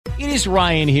It is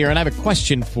Ryan here, and I have a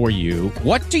question for you.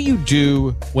 What do you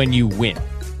do when you win?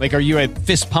 Like, are you a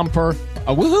fist pumper,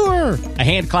 a woohooer, a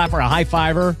hand clapper, a high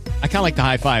fiver? I kind of like the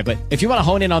high five, but if you want to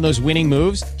hone in on those winning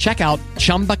moves, check out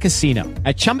Chumba Casino.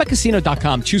 At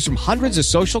ChumbaCasino.com, choose from hundreds of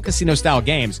social casino-style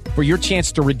games for your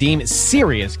chance to redeem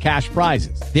serious cash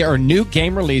prizes. There are new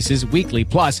game releases weekly,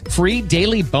 plus free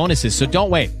daily bonuses. So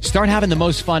don't wait. Start having the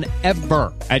most fun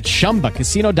ever at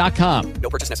ChumbaCasino.com.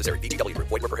 No purchase necessary. VGW Group.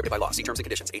 Void where prohibited by law. See terms and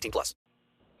conditions. 18+.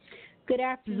 Good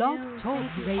afternoon. Blog Talk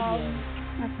Radio.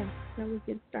 Okay, so we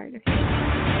get started.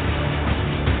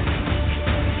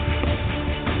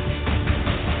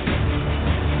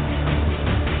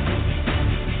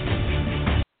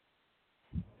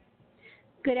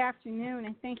 Good afternoon,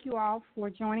 and thank you all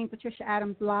for joining Patricia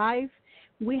Adams Live.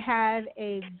 We have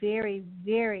a very,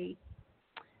 very,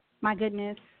 my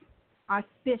goodness,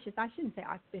 auspicious, I shouldn't say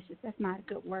auspicious, that's not a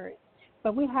good word,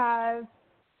 but we have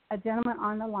a gentleman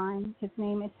on the line. His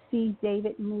name is C.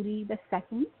 David Moody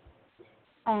II,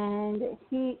 and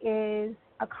he is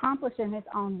accomplished in his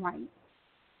own right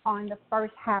on the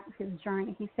first half of his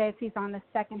journey. He says he's on the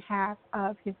second half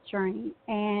of his journey,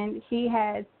 and he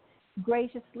has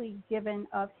graciously given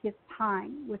of his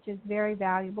time, which is very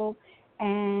valuable,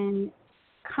 and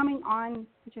coming on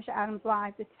Patricia Adams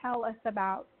Live to tell us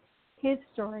about his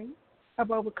story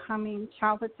of overcoming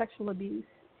childhood sexual abuse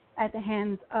at the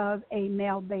hands of a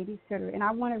male babysitter. And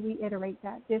I want to reiterate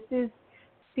that. This is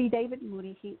C. David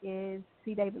Moody. He is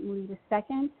C. David Moody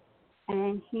II,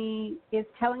 and he is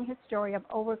telling his story of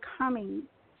overcoming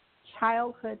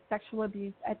childhood sexual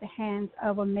abuse at the hands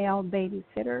of a male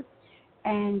babysitter.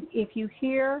 And if you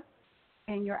hear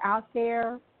and you're out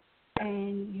there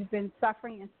and you've been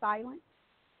suffering in silence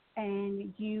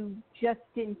and you just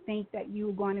didn't think that you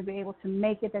were going to be able to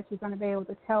make it, that you're going to be able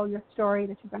to tell your story,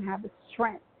 that you're going to have the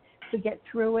strength to get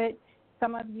through it,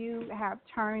 some of you have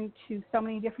turned to so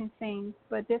many different things,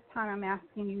 but this time I'm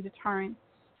asking you to turn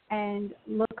and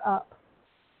look up.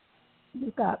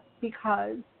 Look up,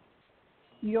 because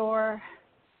your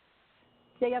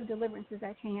day of deliverance is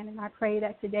at hand, and I pray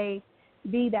that today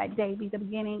be that day, be the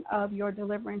beginning of your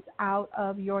deliverance out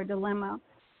of your dilemma.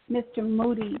 Mr.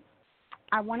 Moody,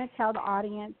 I want to tell the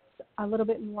audience a little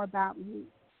bit more about you.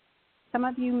 Some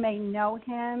of you may know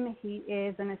him. He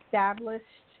is an established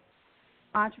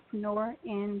entrepreneur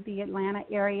in the Atlanta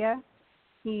area.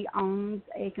 He owns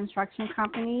a construction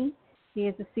company. He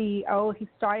is the CEO. He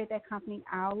started that company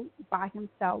out by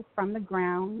himself from the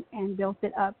ground and built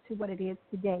it up to what it is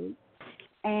today.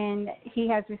 And he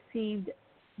has received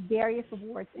various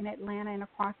awards in Atlanta and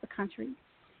across the country.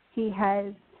 He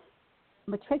has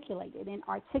matriculated and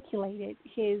articulated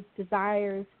his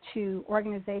desires to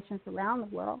organizations around the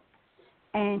world,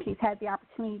 and he's had the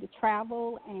opportunity to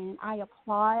travel, and I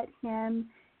applaud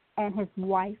him and his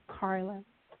wife, Carla.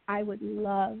 I would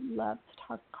love to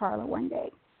talk to Carla one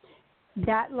day.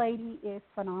 That lady is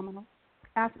phenomenal,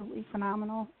 absolutely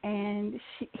phenomenal, and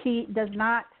he does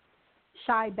not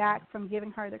shy back from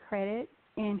giving her the credit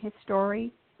in his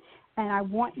story. And I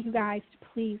want you guys to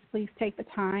please take the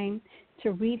time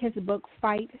to read his book,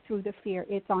 Fight Through the Fear.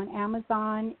 It's on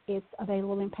Amazon. It's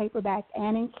available in paperback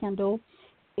and in Kindle.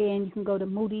 And you can go to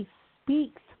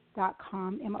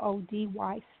moodyspeaks.com,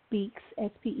 M-O-D-Y Speaks,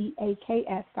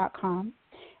 S-P-E-A-K-S.com,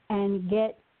 and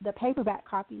get the paperback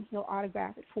copy. He'll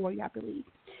autograph it for you, I believe.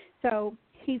 So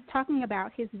he's talking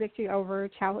about his victory over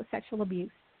childhood sexual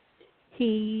abuse.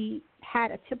 He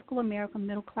had a typical American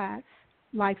middle-class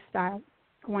lifestyle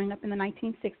growing up in the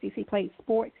 1960s. He played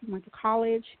sports. He went to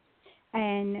college,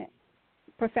 and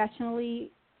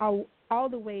professionally all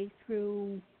the way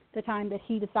through the time that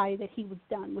he decided that he was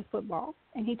done with football.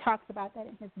 And he talks about that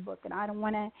in his book, and I don't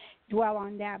want to dwell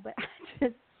on that, but I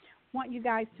just want you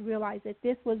guys to realize that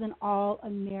this was an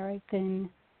all-American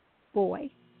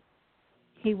boy.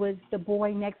 He was the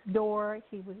boy next door.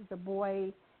 He was the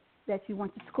boy that you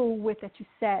went to school with, that you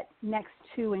sat next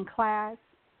to in class.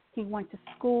 He went to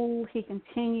school. He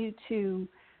continued to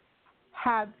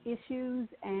have issues,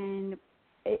 and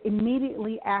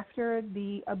immediately after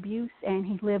the abuse, and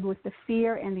he lived with the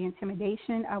fear and the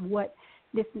intimidation of what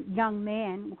this young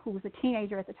man, who was a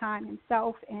teenager at the time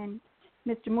himself, and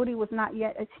Mr. Moody was not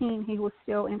yet a teen, he was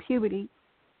still in puberty,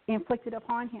 inflicted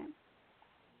upon him.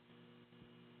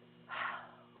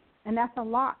 And that's a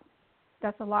lot.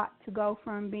 That's a lot to go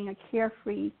from being a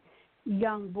carefree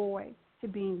young boy to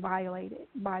being violated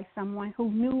by someone who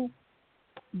knew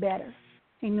better.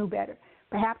 He knew better.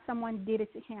 Perhaps someone did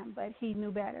it to him, but he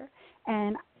knew better.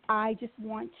 And I just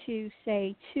want to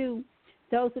say to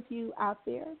those of you out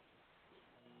there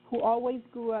who always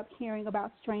grew up hearing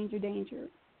about stranger danger,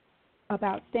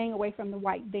 about staying away from the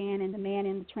white van and the man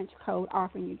in the trench coat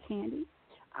offering you candy.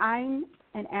 I'm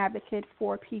an advocate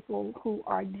for people who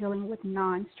are dealing with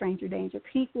non-stranger danger,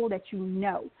 people that you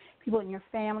know, people in your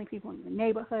family, people in your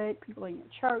neighborhood, people in your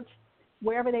church,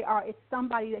 wherever they are. It's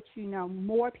somebody that you know.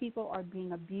 More people are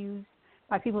being abused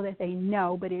by people that they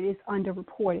know, but it is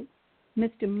underreported.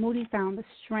 Mr. Moody found the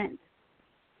strength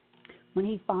when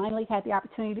he finally had the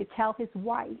opportunity to tell his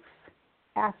wife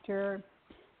after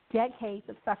decades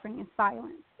of suffering in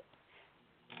silence.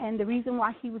 And the reason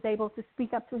why he was able to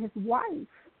speak up to his wife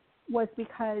was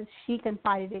because she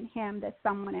confided in him that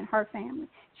someone in her family,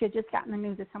 she had just gotten the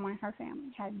news that someone in her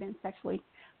family had been sexually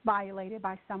violated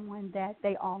by someone that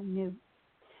they all knew.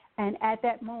 And at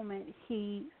that moment,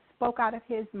 he spoke out of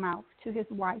his mouth to his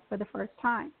wife for the first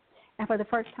time, and for the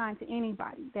first time to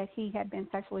anybody, that he had been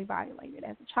sexually violated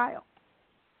as a child.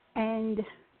 And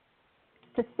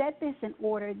to set this in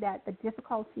order, that the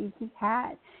difficulties he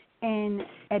had in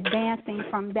advancing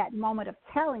from that moment of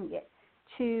telling it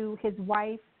to his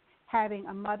wife having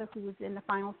a mother who was in the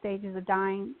final stages of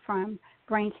dying from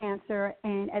brain cancer,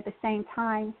 and at the same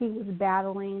time he was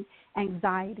battling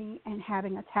anxiety and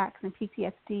having attacks and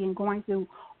PTSD and going through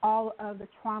all of the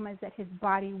traumas that his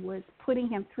body was putting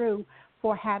him through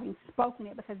for having spoken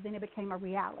it, because then it became a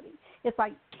reality. It's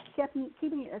like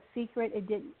keeping it a secret. It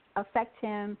didn't affect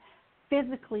him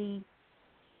physically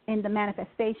in the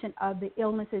manifestation of the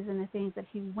illnesses and the things that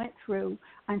he went through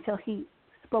until he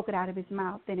spoke it out of his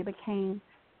mouth. Then it became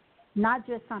not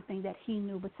just something that he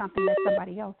knew, but something that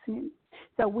somebody else knew.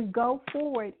 So we go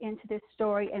forward into this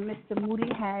story, and Mr.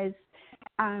 Moody has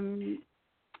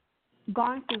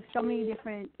gone through so many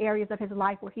different areas of his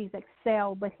life where he's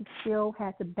excelled, but he still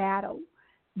had to battle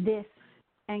this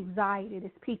anxiety,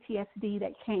 this PTSD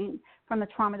that came from the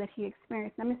trauma that he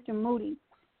experienced. Now, Mr. Moody,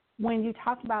 when you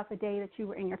talked about the day that you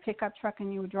were in your pickup truck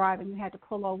and you were driving, you had to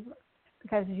pull over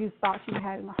because you thought you were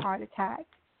having a heart attack,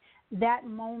 that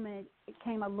moment, it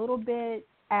came a little bit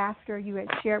after you had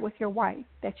shared with your wife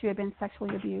that you had been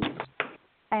sexually abused,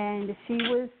 and she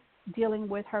was dealing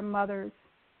with her mother's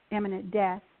imminent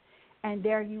death, and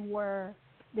there you were,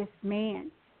 this man,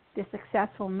 this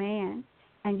successful man,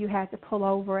 and you had to pull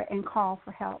over and call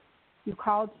for help. You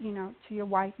called, to your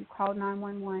wife, you called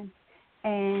 911,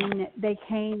 and they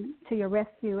came to your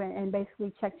rescue and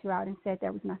basically checked you out and said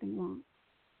there was nothing wrong.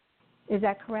 Is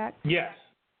that correct? Yes,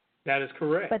 that is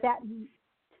correct. But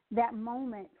that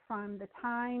moment from the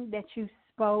time that you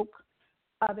spoke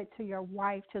of it to your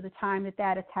wife to the time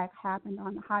that attack happened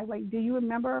on the highway, do you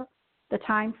remember the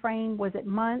time frame? Was it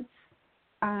months,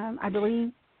 I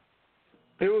believe?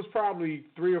 It was probably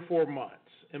 3 or 4 months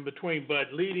in between,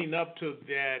 but leading up to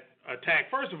that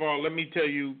attack, first of all, let me tell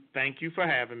you, thank you for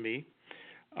having me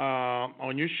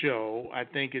on your show. I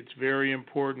think it's very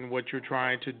important what you're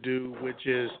trying to do, which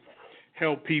is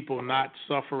help people not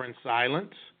suffer in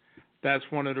silence. That's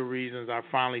one of the reasons I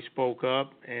finally spoke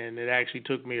up, and it actually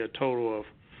took me a total of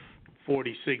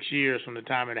 46 years from the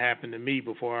time it happened to me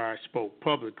before I spoke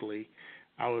publicly.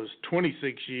 I was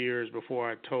 26 years before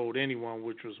I told anyone,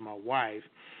 which was my wife.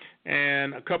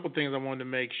 And a couple things I wanted to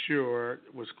make sure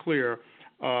was clear.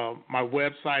 My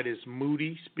website is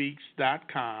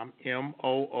moodyspeaks.com,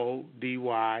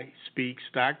 MOODY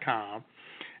speaks.com.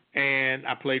 And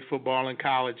I played football in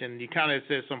college, and you kind of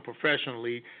said something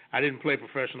professionally. I didn't play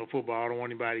professional football. I don't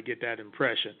want anybody to get that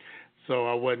impression. So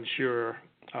I wasn't sure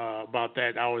about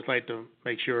that. I always like to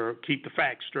make sure, keep the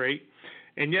facts straight.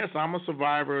 And, yes, I'm a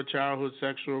survivor of childhood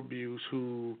sexual abuse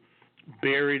who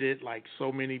buried it like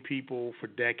so many people for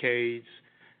decades.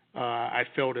 I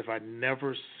felt if I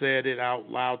never said it out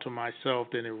loud to myself,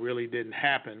 then it really didn't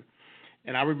happen.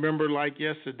 And I remember like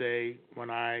yesterday when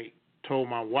I told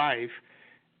my wife,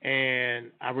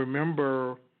 and I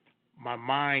remember my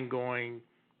mind going,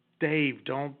 Dave,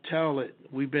 don't tell it.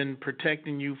 We've been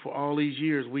protecting you for all these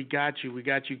years. We got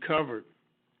you covered.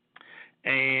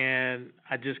 And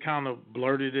I just kind of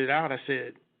blurted it out. I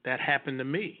said, that happened to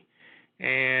me.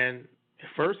 And at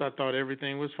first I thought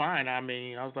everything was fine. I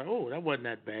mean, I was like, oh, that wasn't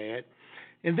that bad.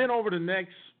 And then over the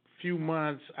next few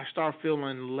months, I started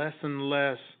feeling less and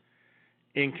less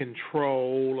in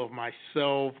control of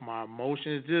myself, my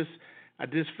emotions. I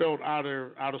just felt out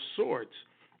of sorts.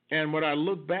 And when I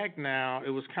look back now, it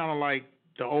was kind of like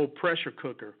the old pressure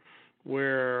cooker,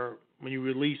 where when you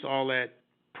release all that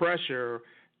pressure,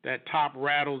 that top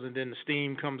rattles and then the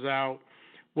steam comes out.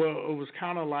 Well, it was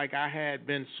kind of like I had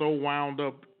been so wound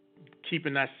up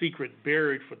keeping that secret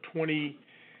buried for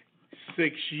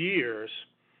 26 years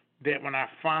that when I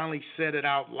finally said it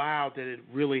out loud that it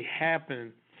really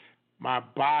happened, my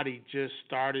body just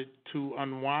started to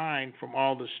unwind from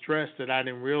all the stress that I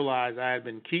didn't realize I had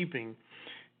been keeping.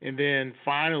 And then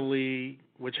finally,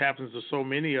 which happens to so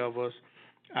many of us,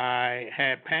 I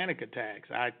had panic attacks.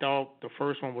 I thought the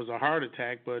first one was a heart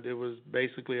attack, but it was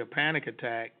basically a panic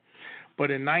attack.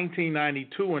 But in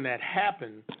 1992, when that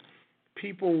happened,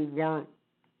 people weren't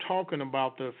talking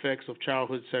about the effects of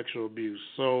childhood sexual abuse.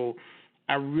 So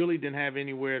I really didn't have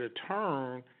anywhere to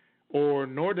turn,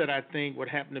 nor did I think what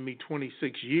happened to me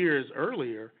 26 years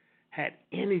earlier had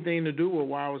anything to do with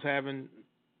why I was having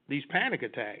these panic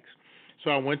attacks. So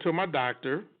I went to my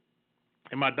doctor,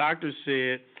 and my doctor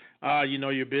said,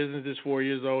 your business is 4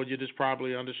 years old. You're just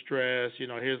probably under stress.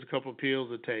 Here's a couple of pills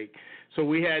to take. So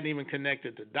we hadn't even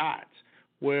connected the dots.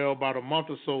 Well, about a month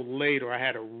or so later, I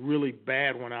had a really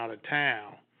bad one out of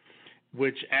town,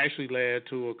 which actually led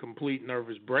to a complete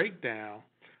nervous breakdown.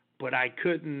 But I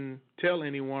couldn't tell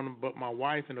anyone but my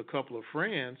wife and a couple of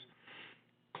friends,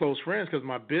 close friends, because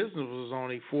my business was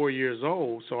only 4 years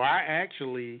old. So I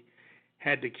actually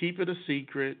had to keep it a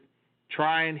secret,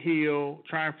 try and heal,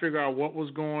 try and figure out what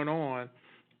was going on,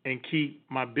 and keep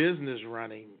my business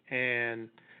running. And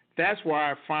that's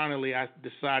why I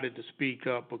decided to speak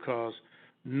up, because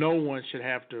no one should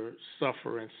have to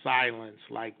suffer in silence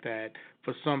like that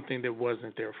for something that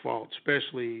wasn't their fault,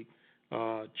 especially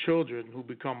children who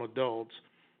become adults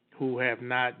who have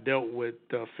not dealt with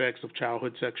the effects of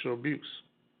childhood sexual abuse.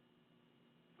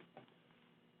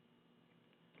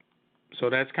 So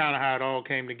that's kind of how it all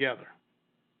came together.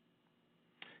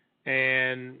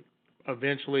 And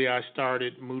eventually I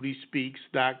started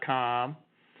moodyspeaks.com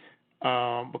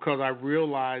because I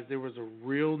realized there was a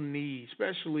real need,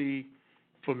 especially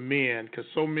for men, because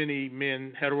so many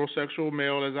men, heterosexual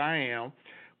male as I am,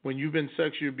 when you've been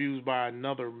sexually abused by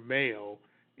another male,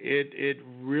 it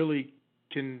really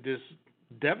can just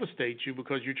devastate you,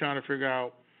 because you're trying to figure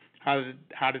out how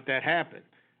did that happen.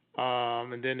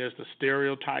 And then there's the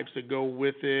stereotypes that go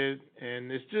with it,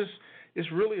 and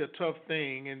it's really a tough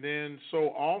thing. And then so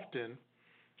often,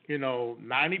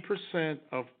 90%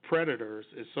 of predators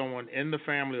is someone in the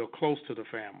family or close to the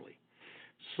family.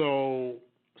 So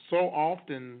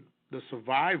often the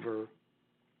survivor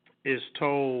is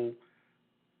told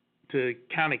to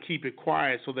kind of keep it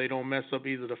quiet so they don't mess up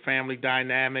either the family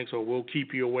dynamics, or we'll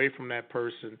keep you away from that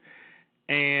person.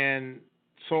 And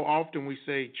so often we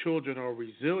say children are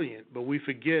resilient, but we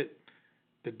forget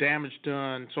the damage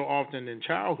done so often in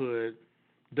childhood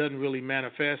doesn't really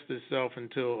manifest itself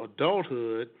until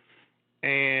adulthood.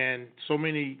 And so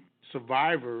many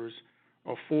survivors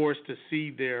are forced to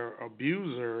see their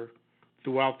abuser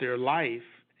throughout their life,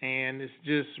 and it's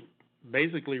just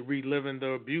basically reliving the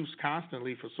abuse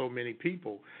constantly for so many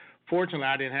people. Fortunately,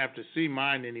 I didn't have to see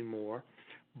mine anymore,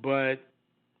 but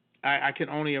I can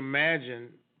only imagine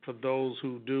for those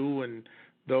who do, and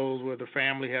those where the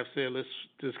family have said, let's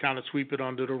just kind of sweep it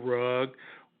under the rug,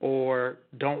 or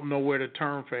don't know where to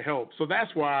turn for help. So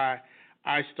that's why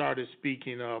I started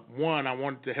speaking up. One, I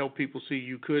wanted to help people see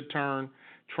you could turn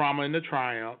trauma into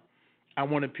triumph. I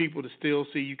wanted people to still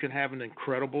see you can have an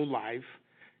incredible life.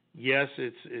 Yes,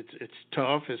 it's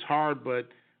tough, it's hard, but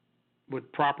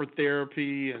with proper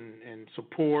therapy and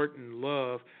support and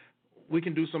love, we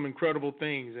can do some incredible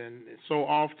things. And so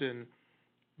often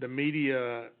the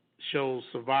media shows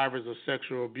survivors of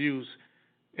sexual abuse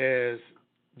as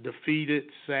defeated,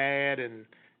 sad, and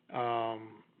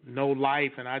no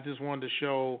life. And I just wanted to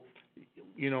show,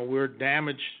 we're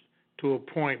damaged to a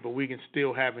point, but we can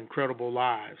still have incredible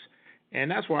lives. And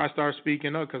that's why I started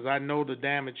speaking up, because I know the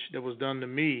damage that was done to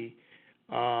me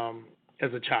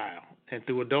as a child and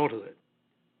through adulthood.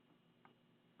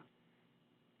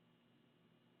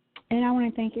 And I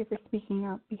want to thank you for speaking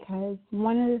up, because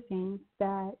one of the things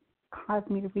that caused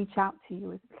me to reach out to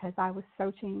you is because I was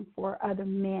searching for other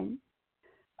men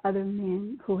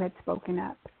who had spoken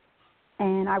up.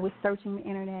 And I was searching the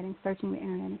internet and searching the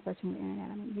internet and searching the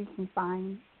internet. I mean, you can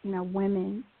find,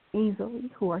 women easily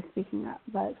who are speaking up,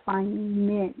 but finding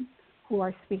men who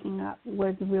are speaking up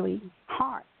was really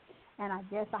hard. And I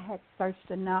guess I had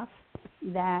searched enough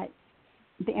that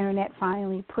the internet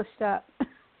finally pushed up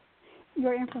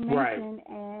your information, right.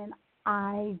 And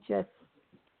I just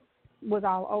was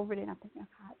all over it. And I'm thinking,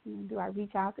 God, do I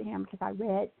reach out to him? Because I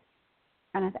read,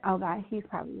 and I thought, God, he's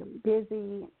probably really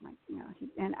busy.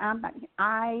 And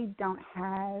I don't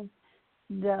have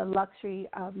the luxury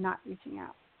of not reaching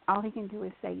out. All he can do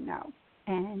is say no.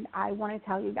 And I want to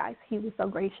tell you guys, he was so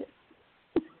gracious.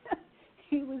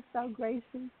 He was so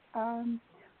gracious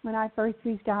when I first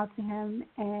reached out to him,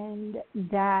 and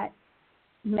that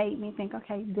made me think,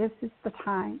 okay, this is the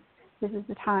time. This is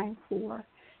the time for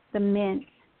the men,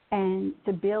 and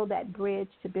to build that bridge,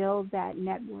 to build that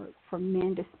network for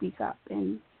men to speak up.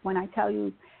 And when I tell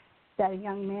you, that a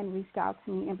young man reached out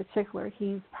to me in particular.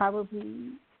 He's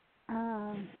probably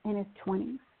in his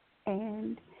 20s,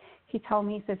 and he told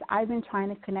me, he says, I've been trying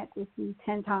to connect with you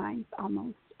 10 times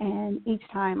almost, and each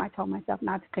time I told myself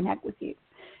not to connect with you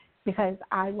because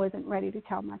I wasn't ready to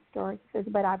tell my story. He says,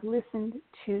 but I've listened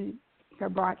to your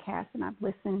broadcast and I've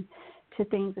listened to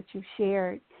things that you've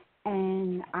shared,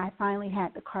 and I finally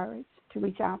had the courage to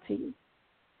reach out to you.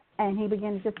 And he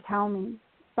began to just tell me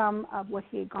some of what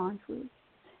he had gone through.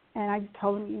 And I just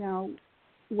told him,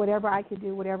 whatever I could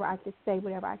do, whatever I could say,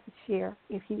 whatever I could share,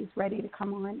 if he was ready to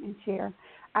come on and share,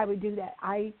 I would do that.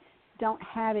 I don't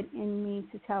have it in me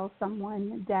to tell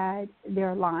someone that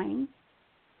they're lying.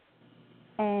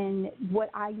 And what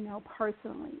I know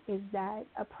personally is that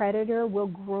a predator will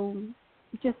groom.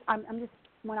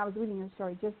 When I was reading your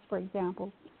story, just for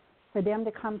example, for them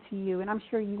to come to you, and I'm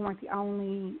sure you weren't the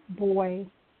only boy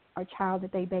or child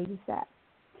that they babysat,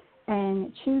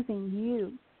 and choosing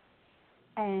you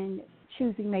and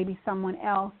choosing maybe someone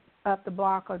else up the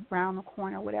block or around the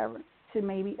corner or whatever to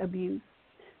maybe abuse.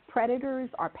 Predators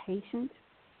are patient.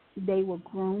 They will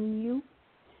groom you.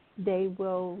 They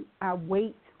will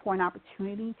wait for an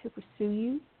opportunity to pursue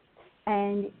you.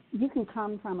 And you can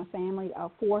come from a family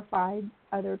of 4 or 5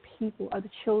 other people, other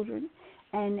children,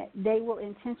 and they will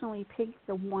intentionally pick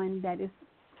the one that is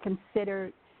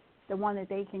considered the one that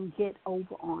they can get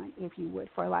over on, if you would,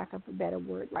 for lack of a better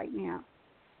word right now.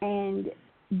 And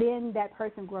then that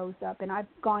person grows up, and I've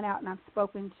gone out and I've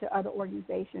spoken to other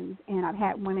organizations, and I've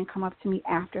had women come up to me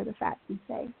after the fact and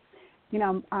say,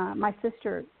 my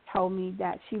sister told me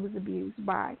that she was abused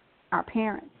by our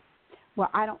parents. Well,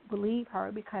 I don't believe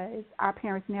her because our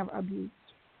parents never abused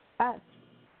us.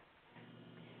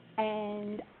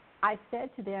 And I said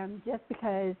to them, just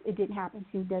because it didn't happen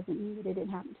to you doesn't mean that it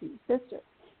didn't happen to your sister.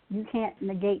 You can't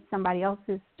negate somebody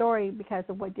else's story because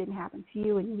of what didn't happen to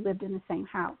you and you lived in the same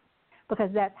house,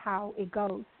 because that's how it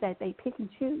goes, that they pick and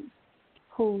choose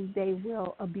who they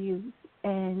will abuse.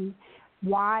 And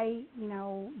why,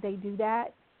 they do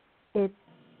that, it's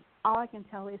all I can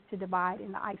tell is to divide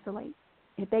and to isolate.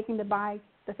 If they can divide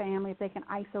the family, if they can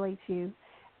isolate you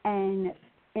and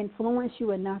influence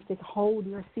you enough to hold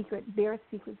your secret, their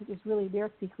secret, which is really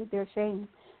their secret, their shame,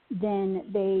 then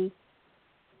they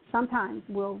sometimes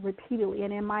will repeatedly,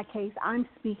 and in my case, I'm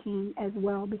speaking as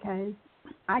well because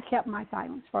I kept my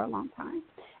silence for a long time,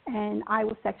 and I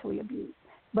was sexually abused.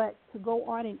 But to go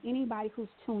on, and anybody who's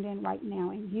tuned in right now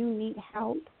and you need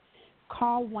help,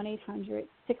 call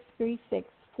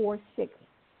 1-800-636-46.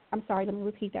 I'm sorry, let me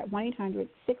repeat that,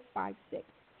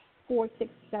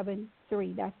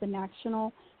 1-800-656-4673. That's the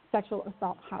National Sexual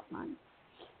Assault Hotline.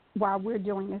 While we're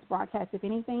doing this broadcast, if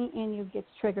anything in you gets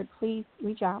triggered, please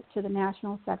reach out to the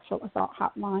National Sexual Assault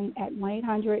Hotline at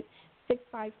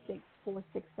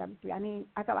 1-800-656-4673.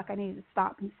 I felt like I needed to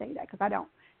stop and say that because I don't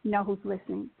know who's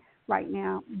listening right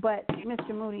now. But,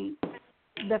 Mr. Moody,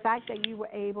 the fact that you were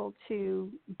able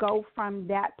to go from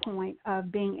that point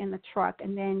of being in the truck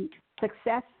and then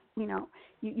success,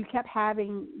 you kept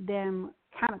having them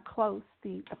kind of close,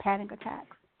 the panic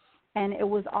attacks. And it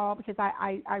was all because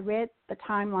I read the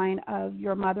timeline of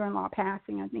your mother-in-law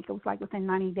passing. I think it was like within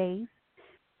 90 days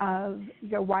of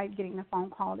your wife getting the phone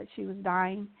call that she was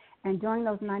dying. And during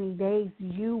those 90 days,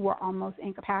 you were almost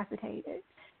incapacitated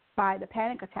by the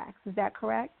panic attacks. Is that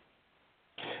correct?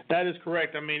 That is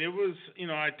correct. It was,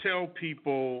 I tell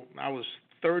people I was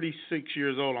 36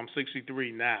 years old. I'm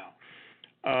 63 now.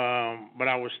 But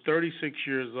I was 36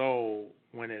 years old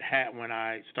when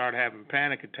I started having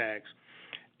panic attacks.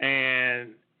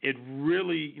 And it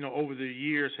really, over the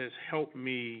years has helped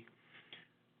me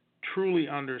truly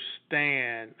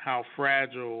understand how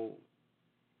fragile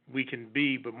we can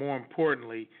be, but more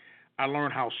importantly, I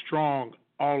learned how strong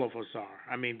all of us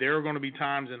are. There are going to be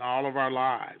times in all of our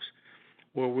lives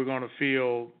where we're going to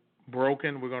feel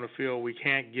broken, we're going to feel we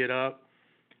can't get up,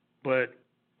 but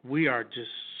we are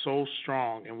just so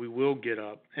strong, and we will get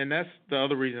up. And that's the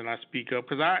other reason I speak up,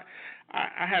 because I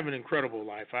have an incredible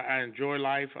life. I enjoy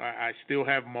life. I still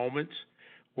have moments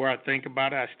where I think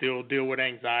about it. I still deal with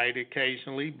anxiety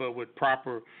occasionally, but with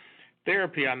proper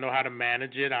therapy, I know how to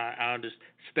manage it. I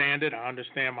understand it. I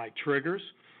understand my triggers.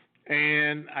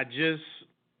 And I just,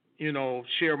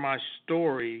 share my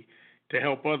story to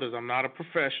help others. I'm not a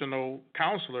professional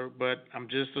counselor, but I'm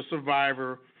just a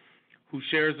survivor who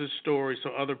shares his story so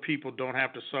other people don't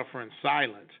have to suffer in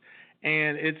silence.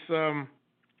 And it's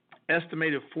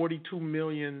estimated 42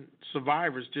 million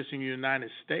survivors just in the United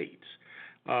States.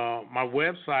 My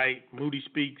website,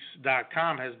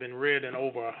 moodyspeaks.com, has been read in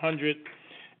over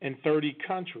 130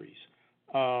 countries.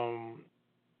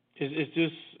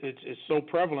 It's so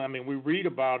prevalent. We read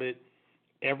about it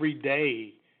every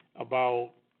day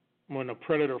about when a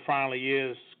predator finally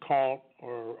is caught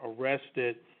or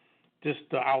arrested, just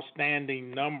the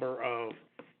outstanding number of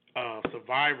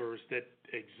survivors that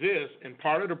exist. And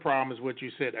part of the problem is what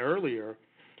you said earlier,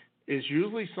 is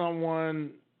usually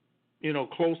someone,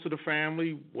 close to the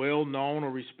family, well known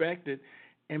or respected,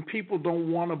 and people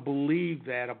don't want to believe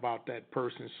that about that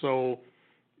person. So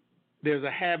there's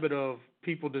a habit of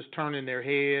people just turning their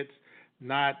heads,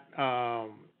 not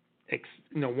want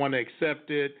to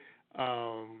accept it.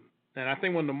 And I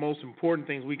think one of the most important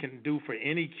things we can do for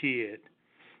any kid,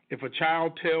 if a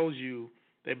child tells you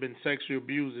they've been sexually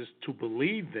abused, is to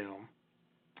believe them,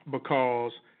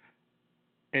 because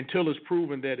until it's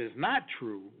proven that it's not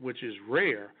true, which is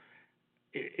rare,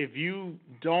 if you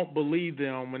don't believe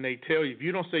them when they tell you, if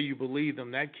you don't say you believe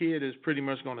them, that kid is pretty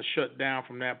much going to shut down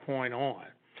from that point on.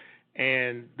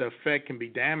 And the effect can be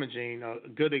damaging. A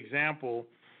good example,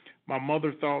 my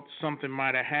mother thought something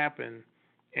might have happened,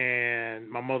 and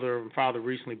my mother and father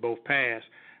recently both passed.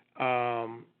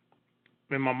 And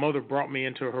my mother brought me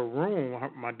into her room,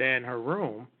 my dad in her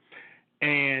room,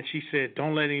 and she said,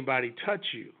 "Don't let anybody touch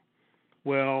you."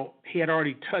 Well, he had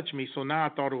already touched me, so now I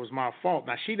thought it was my fault.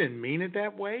 Now, she didn't mean it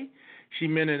that way. She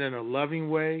meant it in a loving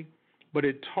way, but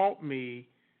it taught me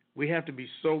we have to be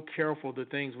so careful the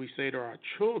things we say to our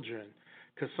children,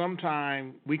 because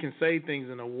sometimes we can say things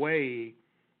in a way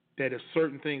that if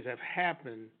certain things have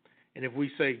happened, and if we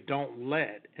say don't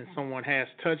let, and someone has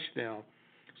touched them,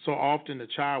 so often the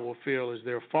child will feel it's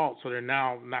their fault, so they're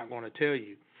now not going to tell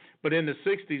you. But in the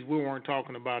 60s, we weren't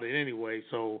talking about it anyway,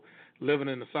 so living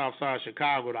in the south side of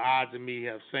Chicago, the odds of me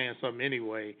saying something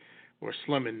anyway were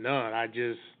slim and none. I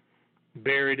just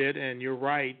buried it, and you're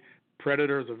right,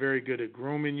 predators are very good at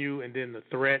grooming you, and then the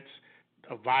threats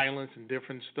of violence and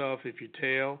different stuff if you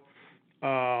tell.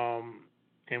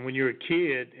 And when you're a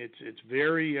kid, it's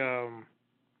very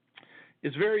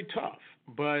tough.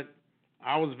 But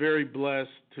I was very blessed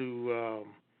to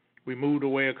we moved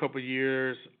away a couple of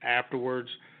years afterwards.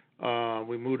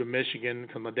 We moved to Michigan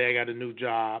because my dad got a new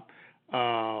job.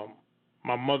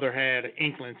 My mother had an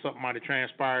inkling something might have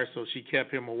transpired, so she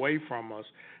kept him away from us.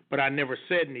 But I never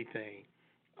said anything.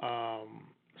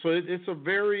 So it's a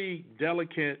very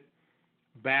delicate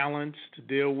balance to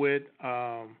deal with.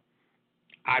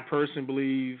 I personally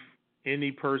believe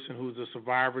any person who's a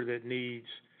survivor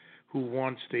who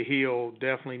wants to heal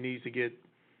definitely needs to get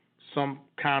some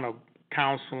kind of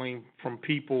counseling from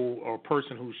people or a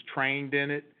person who's trained in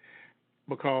it,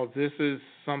 because this is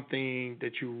something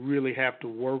that you really have to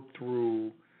work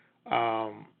through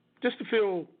just to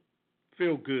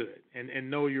feel good and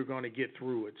know you're going to get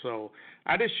through it. So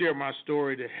I just share my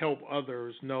story to help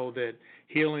others know that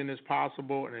healing is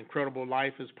possible, an incredible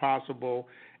life is possible,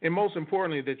 and most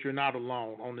importantly that you're not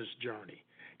alone on this journey,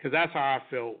 because that's how I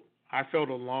felt. I felt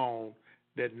alone,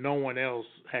 that no one else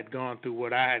had gone through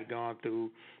what I had gone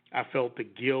through. I felt the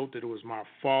guilt that it was my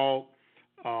fault.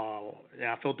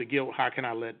 I felt the guilt. How did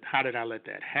I let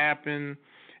that happen?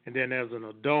 And then as an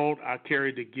adult, I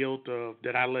carried the guilt of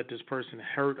that I let this person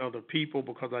hurt other people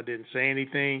because I didn't say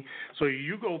anything. So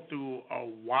you go through a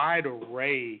wide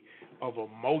array of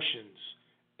emotions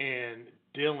in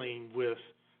dealing with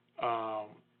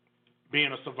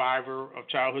being a survivor of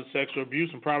childhood sexual abuse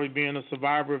and probably being a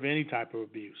survivor of any type of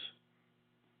abuse.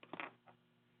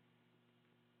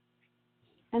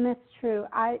 And that's true.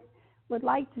 I would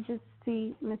like to just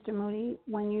see, Mr. Moody,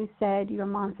 when you said your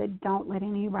mom said don't let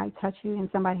anybody touch you and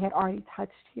somebody had already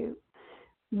touched you,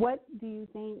 what do you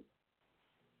think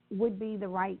would be the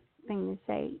right thing to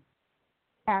say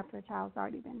after a child's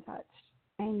already been touched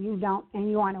and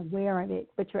you aren't aware of it,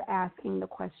 but you're asking the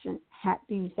question,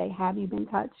 do you say, have you been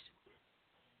touched?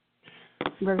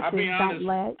 Versus don't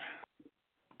let.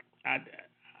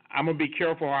 I'm going to be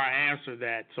careful how I answer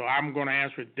that, so I'm going to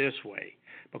answer it this way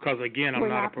because, again, I'm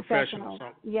not a professional. So,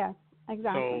 yes,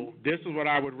 exactly. So this is what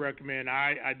I would recommend.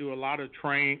 I do a lot of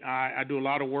I do a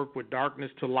lot of work with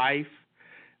Darkness to Life.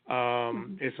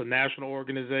 It's a national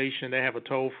organization. They have a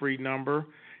toll-free number,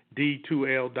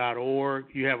 d2l.org.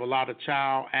 You have a lot of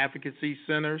child advocacy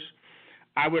centers.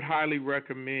 I would highly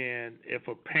recommend if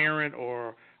a parent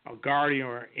or a guardian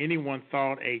or anyone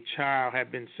thought a child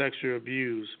had been sexually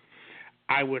abused,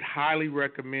 I would highly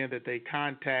recommend that they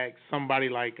contact somebody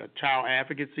like a child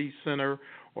advocacy center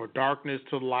or Darkness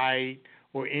to Light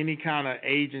or any kind of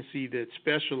agency that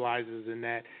specializes in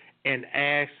that and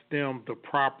ask them the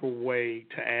proper way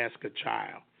to ask a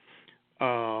child.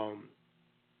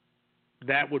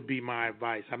 That would be my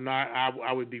advice.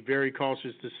 I would be very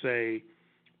cautious to say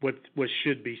what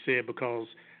should be said because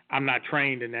I'm not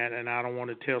trained in that and I don't want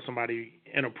to tell somebody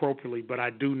inappropriately, but I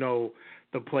do know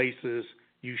the places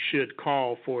you should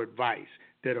call for advice.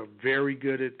 that are very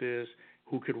good at this,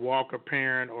 who could walk a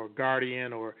parent or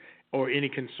guardian or any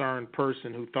concerned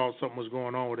person who thought something was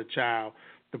going on with a child,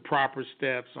 the proper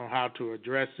steps on how to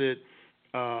address it,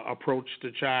 approach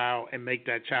the child, and make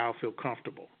that child feel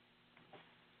comfortable.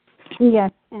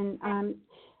 Yes, and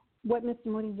what Mr.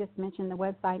 Moody just mentioned, the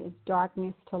website is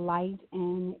Darkness to Light,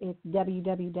 and it's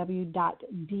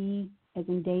www.d as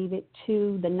in David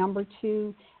 2, the number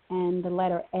 2, and the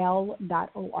letter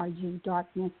L.org,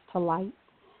 Darkness to Light.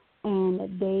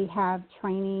 And they have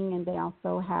training, and they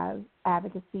also have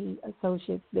advocacy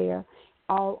associates there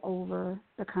all over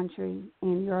the country,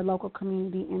 in your local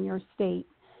community, in your state.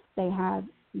 They have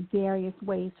various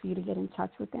ways for you to get in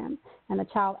touch with them. And the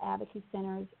child advocacy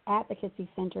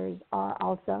centers are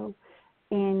also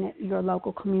in your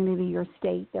local community, your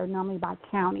state. They're normally by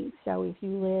county. So if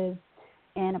you live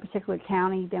in a particular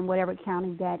county, then whatever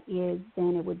county that is,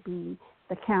 then it would be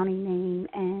the county name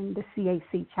and the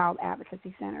CAC Child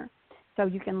Advocacy Center. So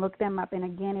you can look them up. And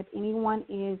again, if anyone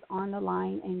is on the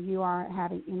line and you are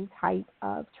having any type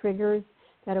of triggers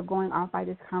that are going off by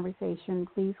this conversation,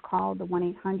 please call the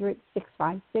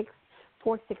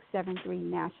 1-800-656-4673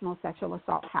 National Sexual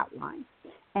Assault Hotline.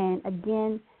 And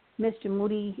again, Mr.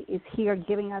 Moody is here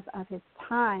giving us of his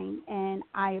time, and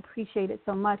I appreciate it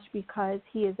so much because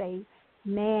he is a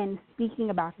man speaking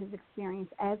about his experience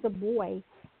as a boy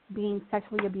being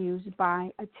sexually abused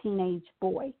by a teenage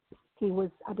boy. He was,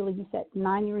 I believe you said,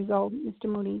 9 years old, Mr.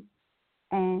 Moody,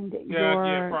 and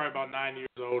yeah, probably about 9 years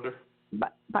older.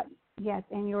 But yes,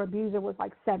 and your abuser was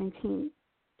like 17.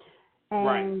 And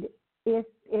right. if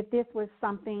this was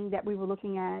something that we were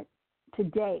looking at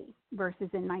today versus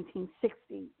in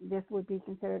 1960, this would be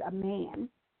considered a man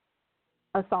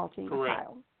assaulting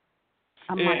Correct.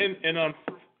 a child.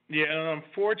 And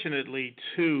unfortunately,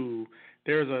 too,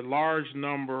 there's a large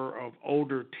number of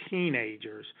older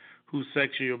teenagers who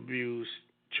sexually abuse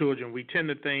children. We tend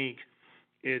to think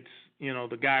it's,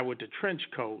 the guy with the trench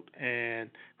coat and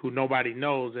who nobody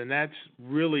knows, and that's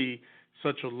really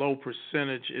such a low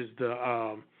percentage is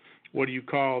the, what do you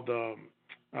call the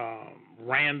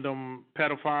random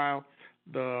pedophile,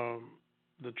 the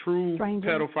true Stranger.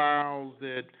 pedophiles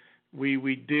that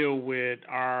we deal with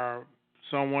are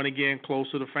someone, again, close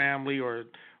to the family or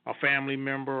a family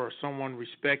member or someone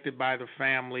respected by the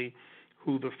family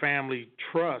who the family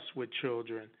trusts with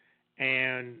children.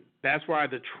 And that's why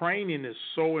the training is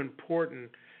so important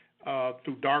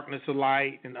through Darkness to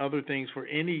Light and other things for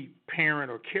any parent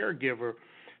or caregiver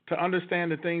to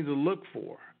understand the things to look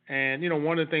for. And,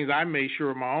 one of the things I made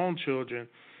sure of my own children,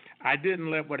 I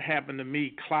didn't let what happened to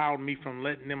me cloud me from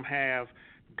letting them have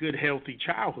good, healthy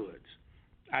childhoods.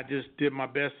 I just did my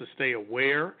best to stay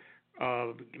aware,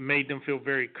 made them feel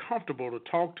very comfortable to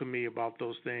talk to me about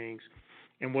those things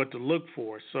and what to look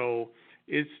for. So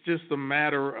it's just a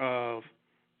matter of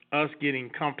us getting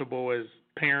comfortable as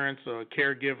parents or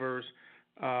caregivers,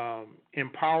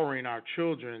 empowering our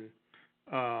children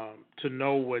to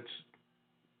know what's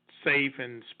safe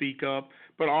and speak up,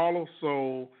 but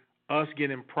also us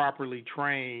getting properly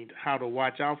trained how to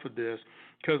watch out for this,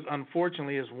 because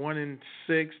unfortunately it's 1 in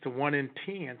 6 to 1 in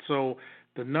 10. So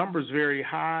the number's very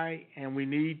high, and we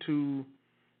need to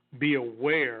be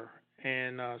aware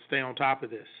and stay on top of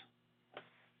this.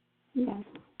 Yes.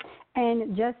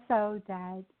 And just so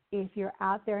that if you're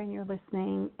out there and you're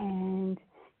listening and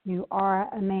you are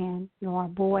a man, you're a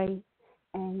boy,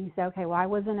 and you say, okay, well, I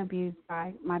wasn't abused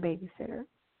by my babysitter.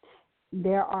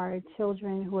 There are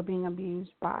children who are being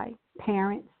abused by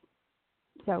parents.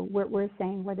 So we're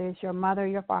saying whether it's your mother,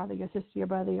 your father, your sister, your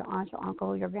brother, your aunt, your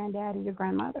uncle, your granddaddy, your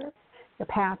grandmother, your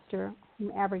pastor,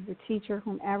 whomever, your teacher,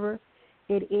 whomever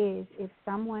it is, if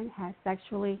someone has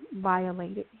sexually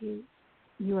violated you,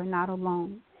 you are not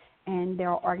alone. And there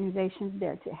are organizations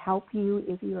there to help you.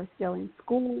 If you are still in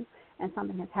school and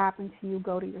something has happened to you,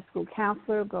 go to your school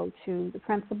counselor, go to the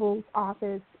principal's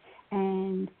office,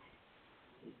 and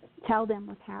tell them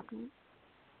what's happening.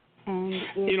 And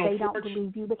if they don't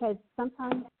believe you, because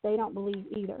sometimes they don't believe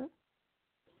either.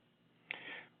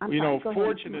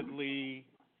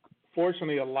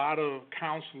 Fortunately, a lot of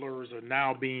counselors are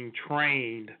now being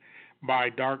trained by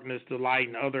Darkness to Light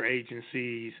and other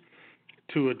agencies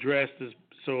to address this.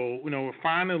 So,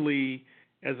 finally,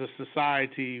 as a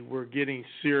society, we're getting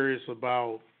serious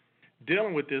about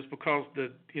dealing with this because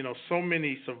so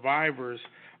many survivors,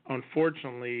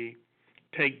 unfortunately,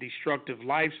 take destructive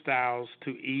lifestyles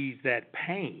to ease that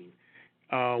pain.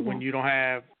 When you don't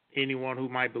have anyone who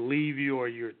might believe you, or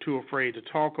you're too afraid to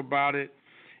talk about it,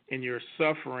 and you're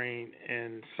suffering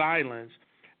in silence.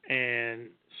 And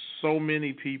so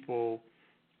many people,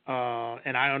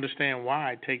 and I understand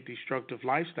why, take destructive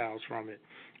lifestyles from it.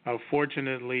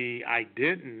 Fortunately, I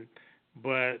didn't,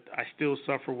 but I still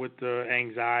suffer with the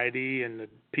anxiety and the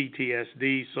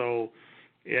PTSD. So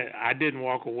I didn't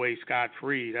walk away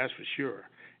scot-free, that's for sure.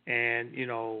 And,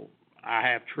 I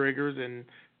have triggers, and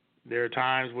there are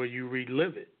times where you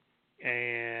relive it,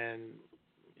 and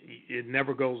it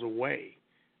never goes away.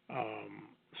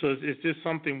 So it's just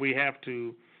something we have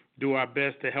to do our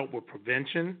best to help with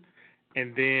prevention,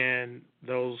 and then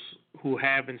those who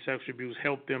have been sexually abused,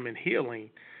 help them in healing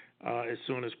as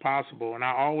soon as possible. And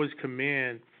I always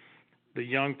commend the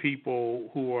young people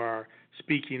who are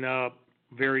speaking up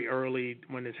very early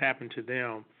when it's happened to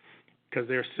them, because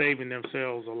they're saving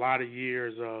themselves a lot of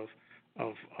years of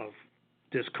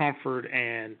discomfort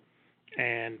and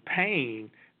pain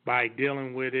by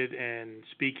dealing with it and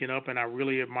speaking up. And I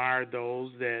really admire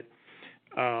those that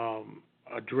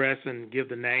address and give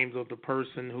the names of the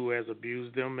person who has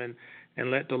abused them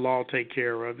and let the law take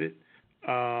care of it.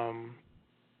 And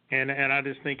I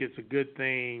just think it's a good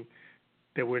thing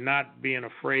that we're not being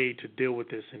afraid to deal with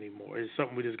this anymore. It's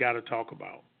something we just got to talk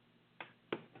about.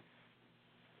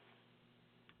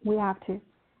 We have to.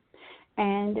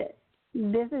 And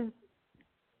this is,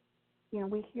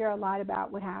 we hear a lot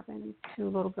about what happens to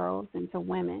little girls and to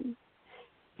women.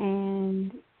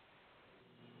 And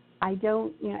I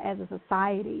don't, as a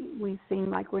society, we seem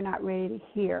like we're not ready to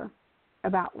hear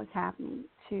about what's happening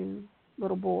to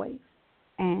little boys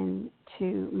and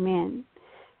to men.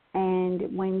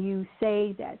 And when you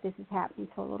say that this is happening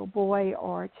to a little boy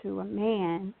or to a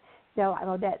man, they're like,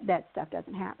 oh, that stuff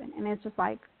doesn't happen. And it's just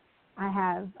like, I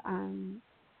have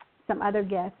some other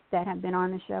guests that have been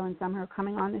on the show, and some are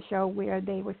coming on the show where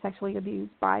they were sexually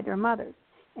abused by their mothers,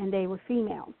 and they were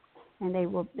females, and they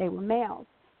were males.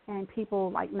 And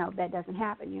people like, no, that doesn't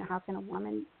happen. How can a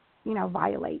woman,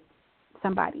 violate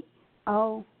somebody?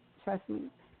 Oh, trust me,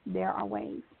 there are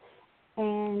ways.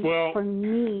 And for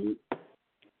me,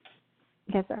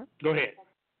 yes, sir. Go ahead.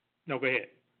 No, go ahead.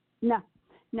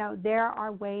 No, there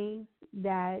are ways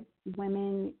that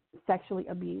women sexually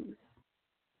abuse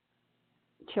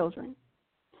children.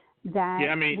 That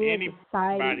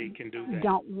anybody can do that.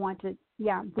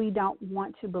 We don't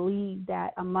want to believe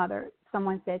that a mother.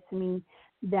 Someone said to me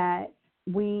that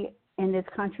we in this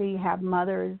country have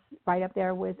mothers right up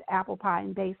there with apple pie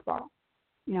and baseball.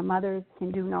 Mothers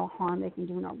can do no harm, they can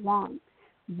do no wrong,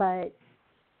 but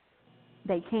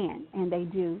they can, and they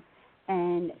do.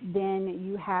 And then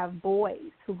you have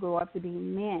boys who grow up to be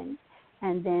men,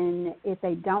 and then if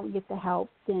they don't get the help,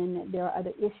 then there are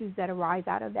other issues that arise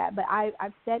out of that. But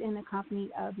I've sat in the company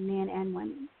of men and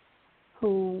women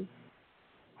who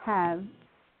have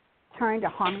turned to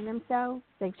harming themselves.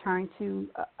 They've turned to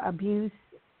abuse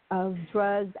of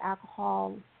drugs,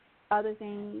 alcohol, other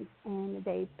things, and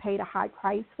they've paid a high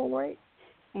price for it.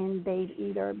 And they've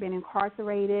either been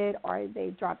incarcerated or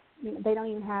they've dropped. They don't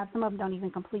even have. Some of them don't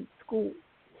even complete school.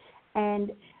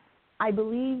 And I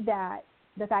believe that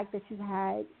the fact that you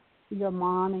had your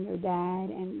mom and your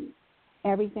dad and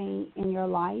everything in your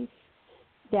life,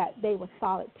 that they were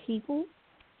solid people,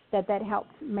 that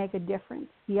helped make a difference.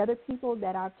 The other people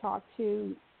that I've talked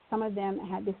to, some of them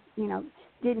had this,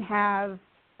 didn't have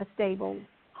a stable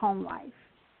home life.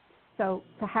 So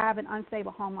to have an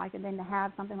unstable home life and then to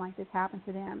have something like this happen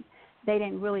to them, they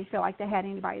didn't really feel like they had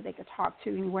anybody they could talk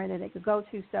to, anywhere that they could go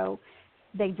to. So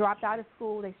they dropped out of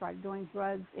school. They started doing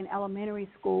drugs in elementary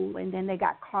school, and then they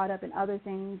got caught up in other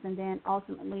things, and then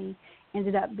ultimately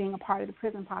ended up being a part of the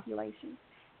prison population.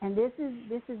 And this is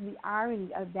the irony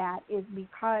of that, is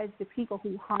because the people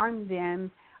who harmed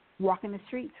them walk in the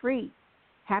streets free,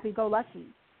 happy-go-lucky.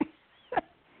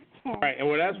 Right,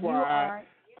 and that's why I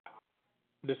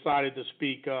decided to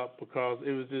speak up, because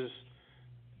it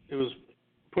was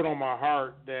put on my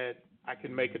heart that I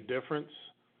can make a difference.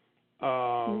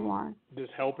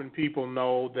 Just helping people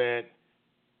know that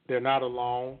they're not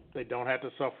alone. They don't have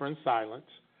to suffer in silence.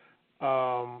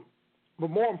 But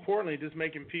more importantly, just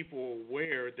making people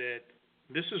aware that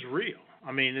this is real.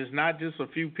 I mean, it's not just a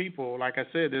few people. Like I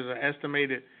said, there's an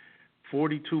estimated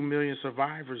 42 million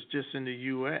survivors just in the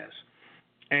U.S.,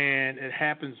 and it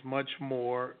happens much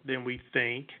more than we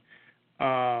think.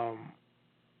 And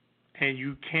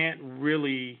you can't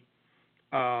really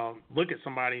look at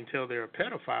somebody and tell they're a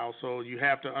pedophile, so you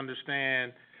have to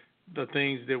understand the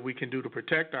things that we can do to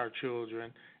protect our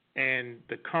children and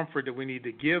the comfort that we need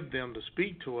to give them to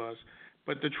speak to us.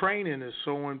 But the training is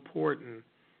so important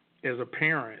as a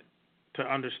parent to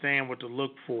understand what to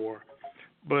look for.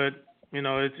 But,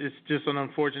 it's just an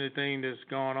unfortunate thing that's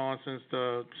gone on since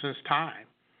time.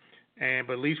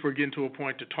 But at least we're getting to a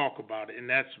point to talk about it, and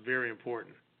that's very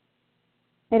important.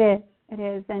 It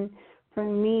is. And for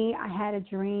me, I had a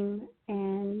dream,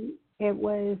 and it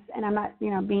was, and I'm not,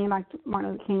 being like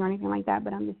Martin Luther King or anything like that,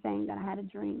 but I'm just saying that I had a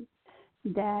dream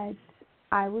that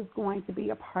I was going to be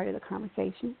a part of the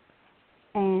conversation.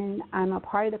 And I'm a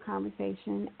part of the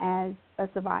conversation as a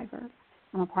survivor.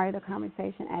 I'm a part of the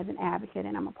conversation as an advocate,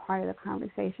 and I'm a part of the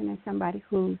conversation as somebody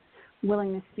who's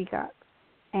willing to speak up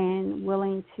and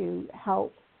willing to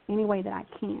help any way that I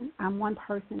can. I'm one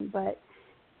person, but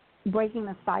breaking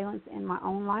the silence in my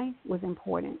own life was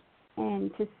important.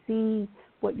 And to see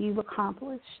what you've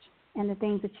accomplished and the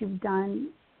things that you've done,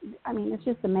 I mean, it's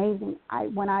just amazing.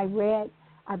 When I read,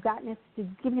 I've gotten this, to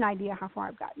give you an idea how far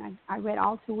I've gotten, I read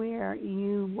all to where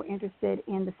you were interested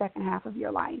in the second half of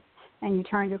your life, and you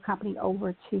turned your company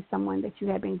over to someone that you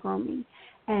had been grooming,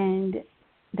 and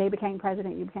they became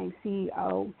president, you became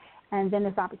CEO, and then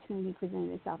this opportunity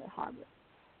presented itself at Harvard.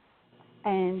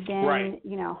 And then, right.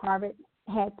 Harvard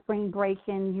had spring break,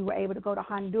 and you were able to go to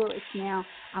Honduras. Now,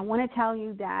 I want to tell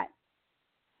you that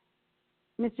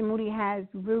Mr. Moody has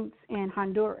roots in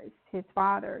Honduras. His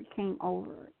father came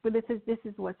over. But this is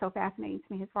what's so fascinating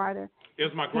to me. His father it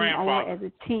was my came grandfather. over as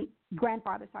a teen. His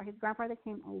grandfather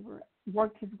came over,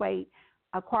 worked his way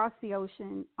across the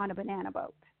ocean on a banana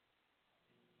boat.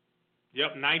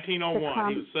 Yep,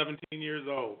 1901. He was 17 years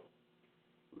old.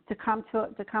 To come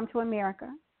to America.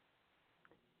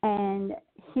 And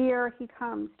here he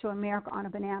comes to America on a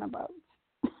banana boat.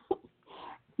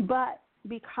 But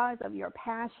because of your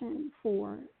passion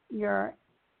for your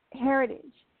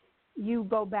heritage, you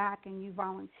go back and you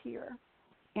volunteer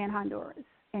in Honduras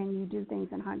and you do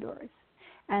things in Honduras.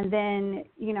 And then,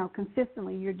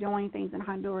 consistently you're doing things in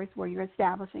Honduras where you're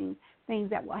establishing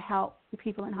things that will help the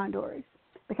people in Honduras.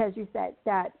 Because you said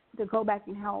that to go back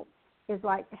and help is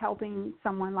like helping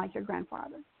someone like your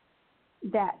grandfather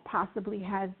that possibly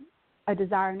has a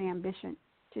desire and ambition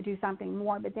to do something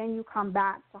more. But then you come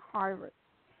back to Harvard,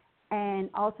 and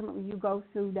ultimately you go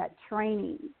through that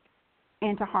training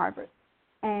into Harvard,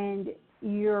 and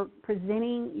you're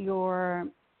presenting your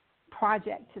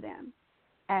project to them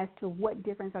as to what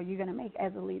difference are you going to make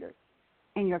as a leader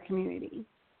in your community,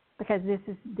 because this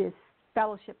is this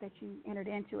fellowship that you entered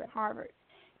into at Harvard.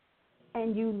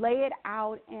 And you lay it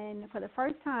out, and for the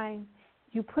first time,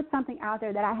 you put something out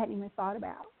there that I hadn't even thought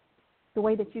about. The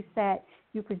way that you said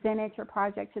you presented your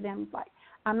project to them, it's like,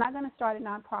 I'm not going to start a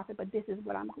nonprofit, but this is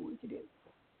what I'm going to do.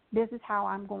 This is how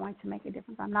I'm going to make a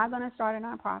difference. I'm not going to start a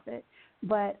nonprofit,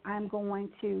 but I'm going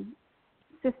to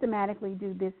systematically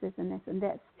do this, this, and this, and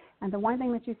this. And the one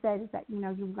thing that you said is that,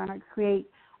 you're going to create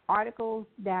articles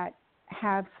that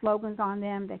have slogans on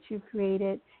them that you've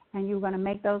created, and you're going to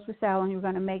make those for sale, and you're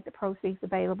going to make the proceeds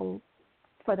available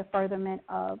for the furtherment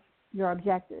of your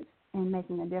objectives in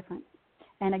making a difference.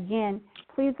 And again,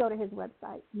 please go to his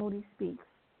website,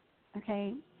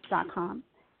 moodyspeaks.com.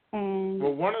 And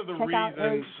well, one of the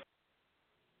reasons.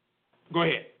 Go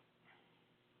ahead.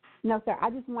 No, sir. I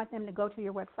just want them to go to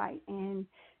your website and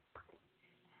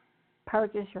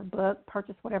purchase your book,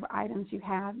 purchase whatever items you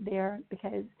have there,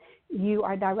 because you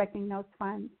are directing those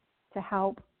funds to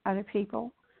help other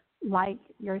people like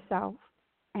yourself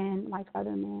and like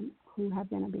other men who have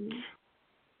been abused.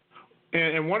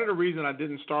 And one of the reasons I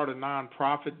didn't start a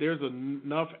nonprofit, there's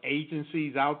enough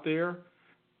agencies out there.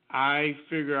 I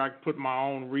figure I put my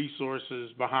own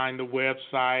resources behind the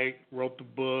website, wrote the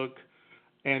book,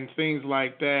 and things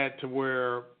like that, to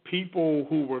where people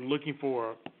who were looking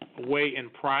for a way in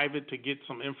private to get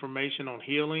some information on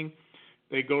healing,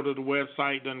 they go to the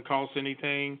website, doesn't cost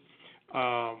anything.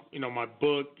 My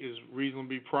book is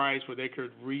reasonably priced where they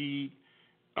could read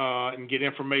and get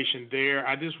information there.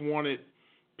 I just wanted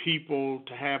people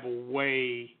to have a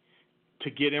way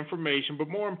to get information, but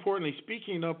more importantly,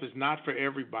 speaking up is not for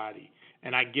everybody,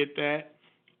 and I get that,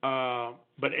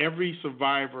 but every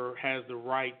survivor has the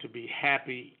right to be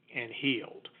happy and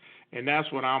healed, and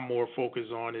that's what I'm more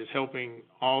focused on, is helping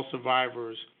all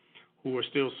survivors who are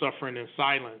still suffering in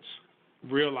silence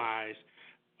realize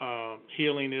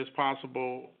healing is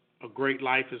possible, a great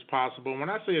life is possible. When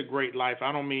I say a great life,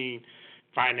 I don't mean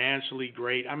financially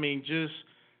great. I mean just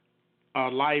a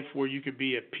life where you could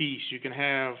be at peace. You can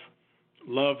have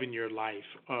love in your life,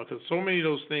 because so many of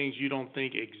those things you don't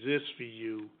think exist for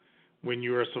you when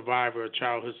you're a survivor of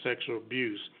childhood sexual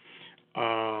abuse.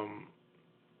 And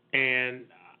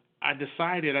I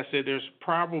said there's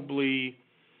probably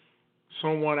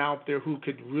someone out there who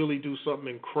could really do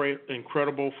something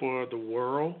incredible for the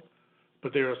world,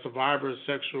 but they're a survivor of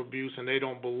sexual abuse and they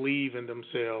don't believe in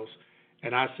themselves.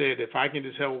 And I said, if I can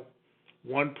just help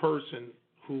one person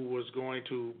who was going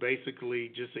to basically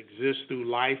just exist through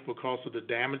life because of the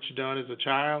damage done as a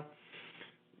child,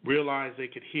 realize they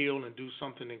could heal and do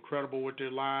something incredible with their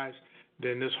lives,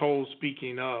 then this whole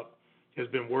speaking up has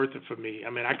been worth it for me. I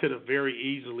mean, I could have very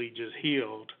easily just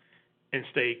healed and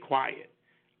stayed quiet,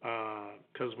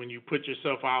 because when you put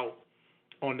yourself out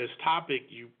on this topic,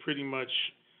 you pretty much,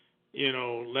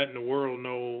 letting the world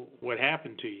know what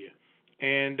happened to you.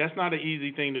 And that's not an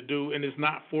easy thing to do, and it's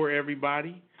not for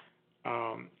everybody.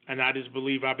 And I just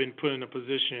believe I've been put in a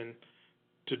position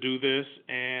to do this,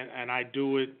 and I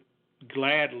do it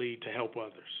gladly to help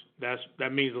others.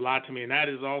 That means a lot to me, and that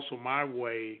is also my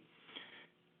way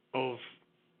of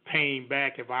paying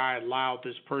back if I allowed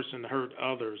this person to hurt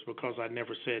others because I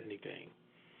never said anything.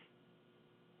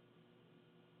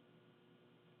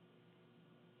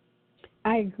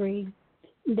 I agree.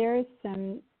 There is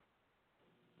some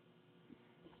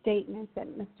statements that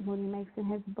Mr. Moody makes in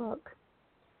his book,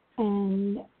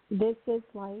 and this is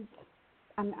like,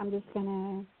 I'm just going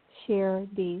to share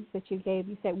these that you gave.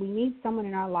 You said we need someone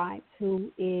in our lives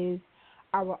who is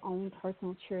our own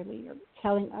personal cheerleader,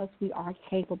 telling us we are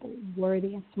capable,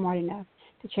 worthy, and smart enough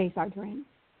to chase our dreams.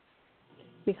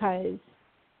 Because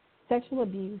sexual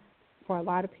abuse, for a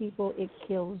lot of people, it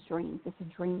kills dreams. It's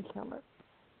a dream killer.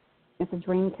 It's a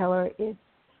dream killer. It's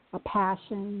a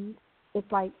passion. It's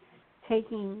like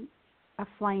taking a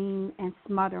flame and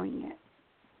smothering it.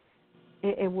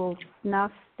 It will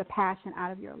snuff the passion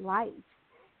out of your life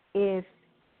if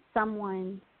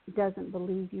someone doesn't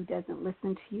believe you, doesn't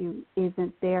listen to you,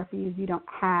 isn't there for you, you don't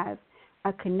have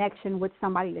a connection with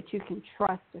somebody that you can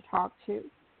trust to talk to.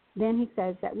 Then he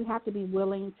says that we have to be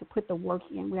willing to put the work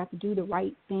in. We have to do the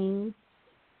right things,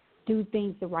 do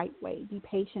things the right way, be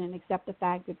patient, and accept the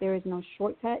fact that there is no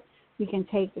shortcut we can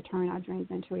take to turn our dreams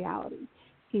into reality.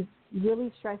 He's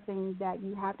really stressing that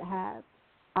you have to have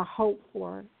a hope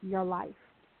for your life.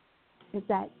 Is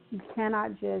that you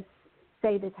cannot just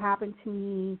say this happened to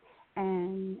me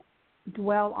and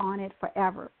dwell on it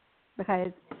forever,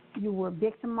 because you were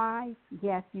victimized.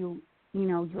 Yes, you're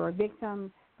a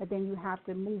victim, but then you have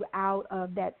to move out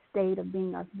of that state of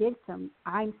being a victim,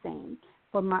 I'm saying,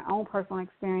 from my own personal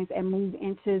experience, and move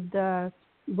into the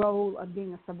role of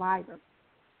being a survivor.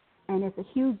 And it's a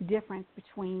huge difference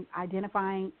between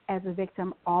identifying as a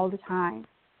victim all the time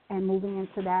and moving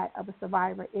into that of a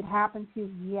survivor. It happened to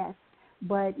you, yes,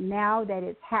 but now that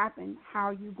it's happened, how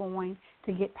are you going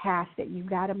to get past it? You've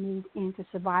got to move into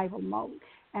survival mode.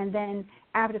 And then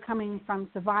after coming from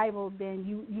survival, then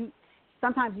you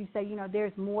sometimes you say,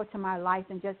 there's more to my life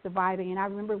than just surviving. And I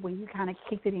remember when you kind of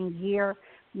kicked it in gear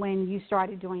when you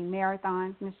started doing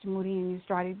marathons, Mr. Moody, and you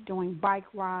started doing bike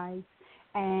rides.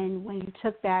 And when you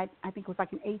took that, I think it was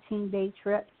like an 18-day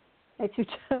trip that you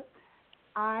took,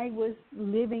 I was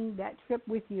living that trip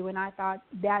with you, and I thought,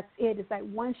 that's it. It's like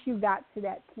once you got to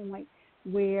that point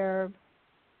where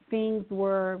things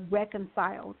were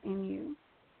reconciled in you,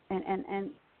 and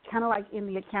kind of like in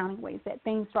the accounting ways, that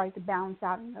things started to balance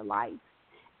out in your life,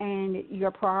 and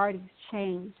your priorities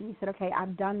changed, and you said, okay,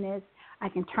 I've done this. I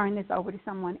can turn this over to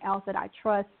someone else that I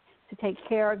trust to take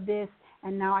care of this,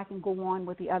 and now I can go on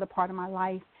with the other part of my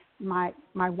life. My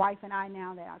wife and I,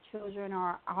 now that our children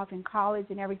are off in college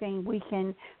and everything, we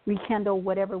can rekindle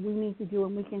whatever we need to do,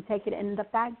 and we can take it. And the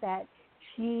fact that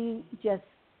she just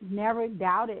never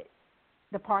doubted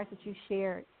the parts that you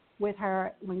shared with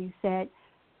her when you said,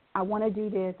 I want to do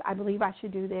this, I believe I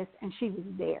should do this, and she was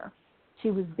there. She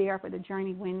was there for the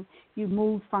journey when you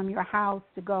moved from your house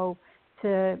to go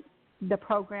to the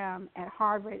program at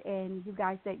Harvard, and you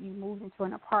guys said you moved into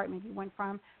an apartment. You went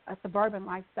from a suburban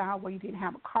lifestyle where you didn't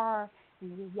have a car, and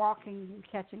you were walking, you were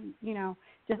catching,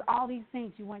 just all these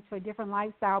things. You went to a different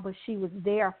lifestyle, but she was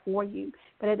there for you.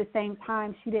 But at the same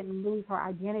time, she didn't lose her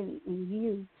identity in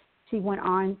you. She went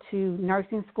on to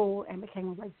nursing school and became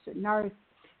a registered nurse.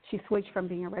 She switched from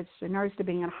being a registered nurse to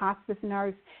being a hospice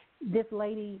nurse. This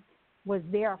lady was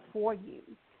there for you,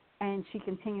 and she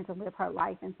continued to live her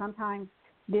life. And sometimes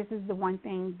this is the one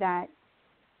thing that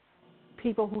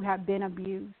people who have been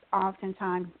abused,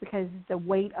 oftentimes, because the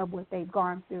weight of what they've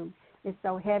gone through is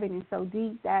so heavy and so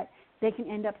deep that they can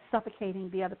end up suffocating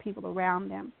the other people around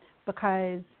them.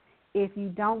 Because if you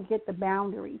don't get the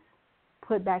boundaries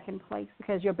put back in place,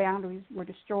 because your boundaries were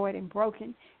destroyed and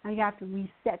broken, and you have to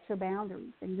reset your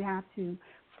boundaries, and you have to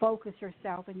focus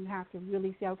yourself, and you have to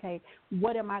really say, okay,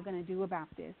 what am I going to do about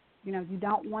this? You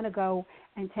don't want to go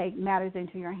and take matters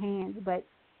into your hands, but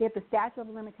if the statute of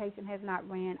limitation has not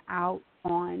ran out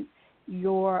on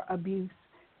your abuse,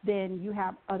 then you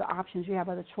have other options, you have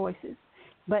other choices.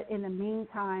 But in the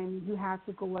meantime, you have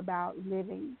to go about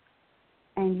living,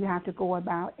 and you have to go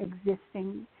about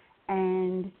existing.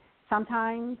 And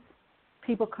sometimes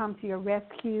people come to your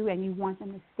rescue, and you want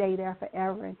them to stay there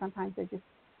forever, and sometimes they're just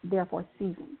there for a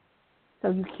season. So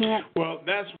you can't. Well,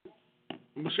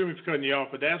 excuse me for cutting you off,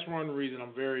 but that's one reason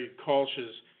I'm very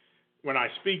cautious when I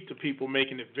speak to people,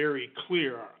 making it very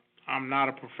clear. I'm not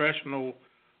a professional.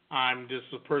 I'm just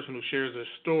a person who shares a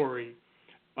story.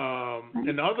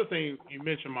 And the other thing, you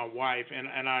mentioned my wife, and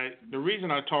the reason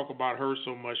I talk about her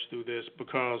so much through this,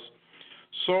 because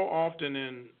so often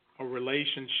in a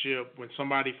relationship, when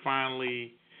somebody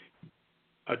finally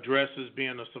addresses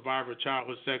being a survivor of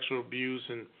childhood sexual abuse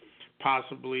and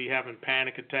possibly having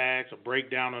panic attacks, a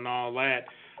breakdown and all that,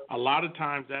 a lot of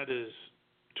times that is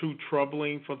too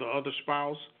troubling for the other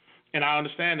spouse. And I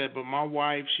understand that, but my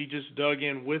wife, she just dug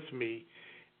in with me,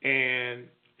 and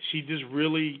she just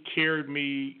really carried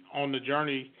me on the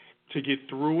journey to get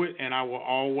through it, and I will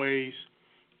always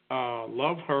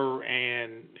love her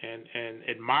and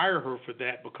admire her for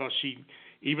that, because she,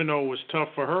 even though it was tough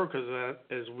for her, because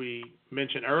as we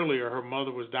mentioned earlier, her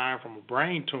mother was dying from a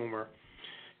brain tumor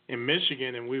in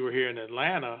Michigan, and we were here in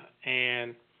Atlanta,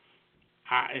 and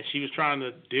she was trying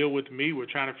to deal with me. We're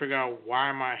trying to figure out, why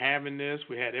am I having this?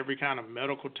 We had every kind of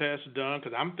medical test done,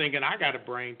 because I'm thinking I got a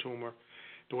brain tumor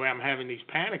the way I'm having these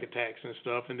panic attacks and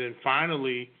stuff. And then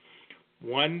finally,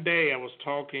 one day I was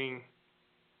talking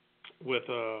with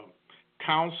a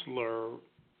counselor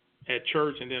at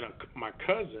church and then my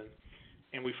cousin,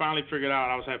 and we finally figured out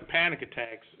I was having panic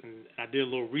attacks, and I did a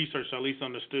little research, so I at least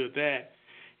understood that.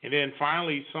 And then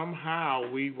finally, somehow,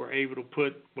 we were able to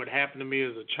put what happened to me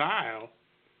as a child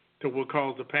to what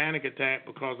caused the panic attack,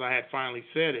 because I had finally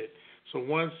said it. So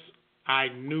once I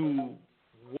knew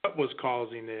what was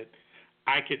causing it,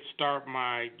 I could start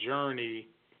my journey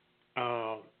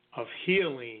of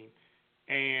healing,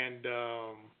 and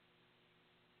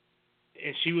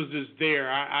she was just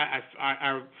there.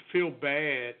 I feel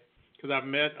bad, because I've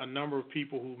met a number of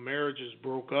people whose marriages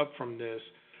broke up from this,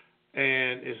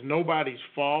 and it's nobody's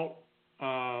fault.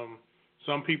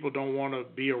 Some people don't want to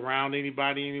be around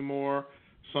anybody anymore.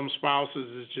 Some spouses,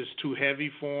 it's just too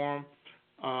heavy for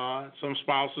them. Some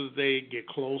spouses, they get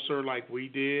closer like we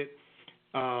did.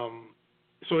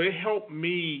 So it helped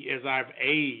me as I've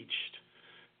aged.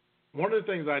 One of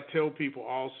the things I tell people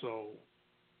also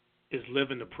is live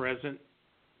in the present,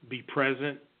 be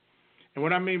present. And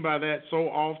what I mean by that, so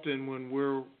often when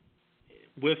we're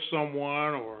with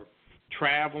someone or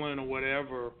traveling or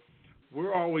whatever,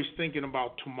 we're always thinking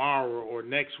about tomorrow or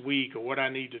next week or what I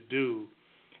need to do.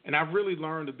 And I've really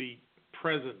learned to be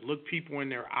present, look people in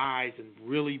their eyes and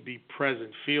really be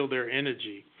present, feel their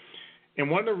energy.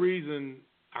 And one of the reasons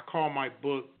I call my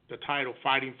book, the title,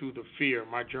 Fighting Through the Fear,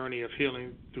 My Journey of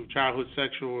Healing Through Childhood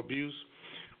Sexual Abuse.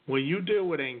 When you deal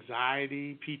with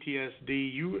anxiety,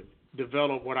 PTSD, you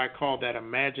develop what I call that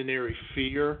imaginary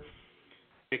fear.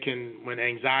 When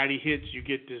anxiety hits, you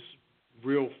get this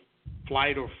real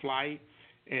flight or flight,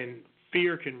 and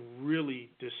fear can really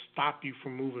just stop you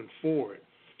from moving forward.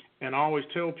 And I always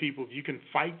tell people, if you can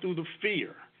fight through the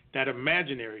fear, that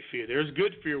imaginary fear, there's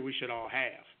good fear we should all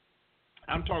have.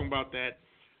 I'm talking about that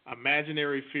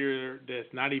imaginary fear that's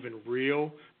not even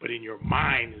real, but in your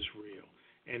mind is real.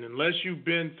 And unless you've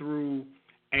been through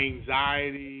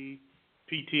anxiety,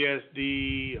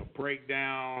 PTSD, a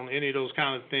breakdown, any of those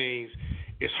kind of things,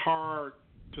 it's hard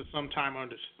to sometimes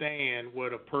understand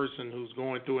what a person who's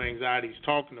going through anxiety is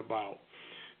talking about.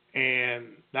 And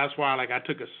that's why, I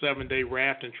took a 7-day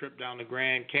rafting trip down the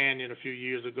Grand Canyon a few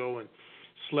years ago and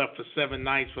slept for 7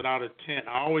 nights without a tent.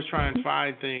 I always try and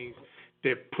find things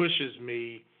that pushes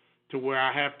me to where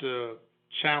I have to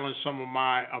challenge some of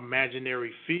my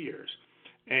imaginary fears.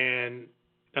 And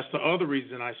that's the other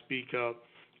reason I speak up,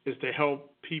 is to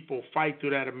help people fight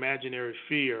through that imaginary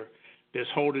fear that's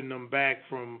holding them back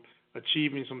from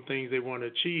achieving some things they want to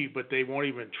achieve, but they won't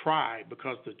even try,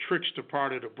 because the trickster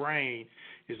part of the brain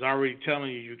is already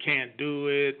telling you you can't do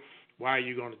it. Why are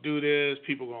you going to do this?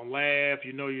 People are going to laugh.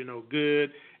 You know you're no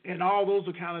good. And all those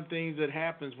are kind of things that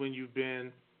happens when you've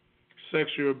been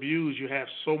sexually abused. You have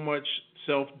so much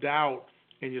self-doubt,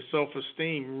 and your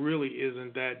self-esteem really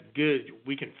isn't that good.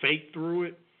 We can fake through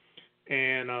it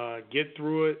and get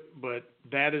through it, but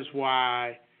that is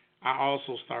why I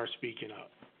also start speaking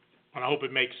up. And I hope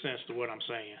it makes sense to what I'm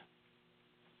saying.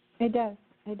 It does.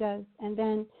 It does. And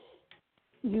then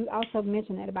you also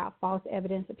mentioned that about false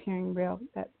evidence appearing real,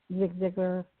 that Zig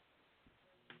Ziglar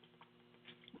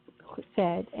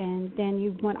said. And then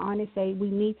you went on to say we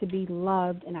need to be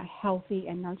loved in a healthy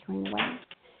and nurturing way.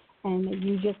 And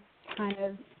you just kind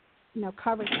of,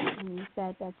 covered that, and you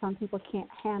said that some people can't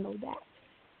handle that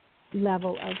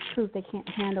level of truth. They can't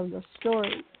handle your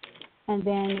story. And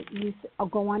then you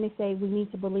go on to say we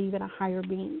need to believe in a higher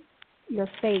being, your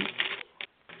faith.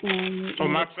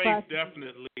 My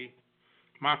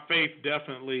faith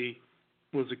definitely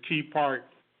was a key part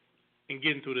in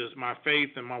getting through this. My faith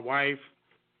and my wife,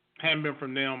 hadn't been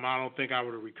from them, I don't think I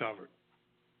would have recovered.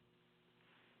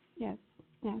 Yes.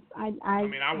 I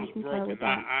mean, I was broken.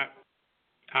 That.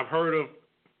 I've heard of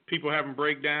people having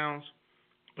breakdowns,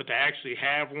 but to actually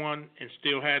have one and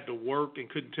still had to work and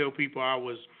couldn't tell people I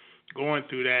was going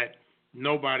through that,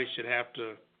 nobody should have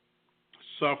to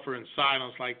suffer in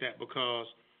silence like that because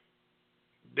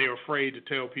they're afraid to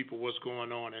tell people what's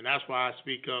going on. And that's why I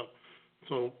speak up,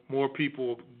 so more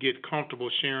people get comfortable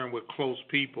sharing with close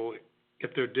people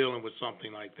if they're dealing with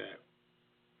something like that.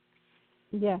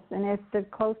 Yes, and if the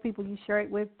close people you share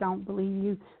it with don't believe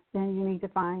you, then you need to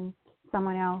find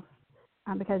someone else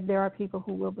because there are people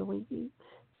who will believe you.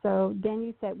 So then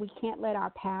you said we can't let our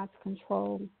past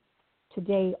control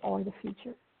today or the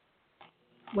future.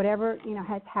 Whatever,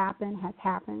 has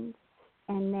happened,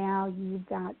 and now you've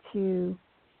got to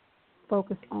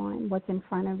focus on what's in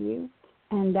front of you.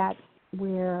 And that's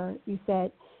where you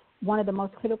said one of the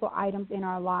most critical items in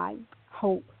our lives,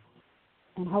 hope.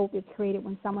 And hope is created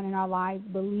when someone in our lives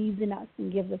believes in us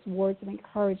and gives us words of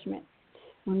encouragement.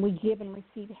 When we give and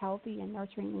receive healthy and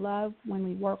nurturing love, when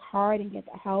we work hard and get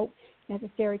the help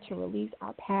necessary to release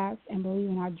our past and believe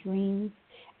in our dreams,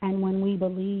 and when we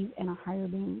believe in a higher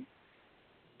being.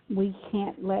 We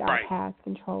can't let our past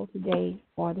control today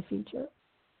or the future.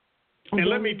 And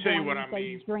let me tell you what I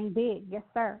mean. Dream big. Yes,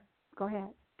 sir. Go ahead.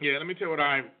 Yeah, let me tell you what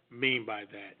I mean by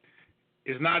that.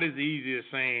 It's not as easy as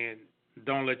saying,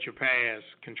 don't let your past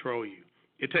control you.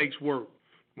 It takes work.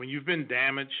 When you've been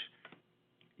damaged,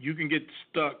 you can get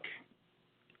stuck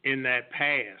in that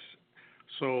past.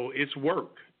 So it's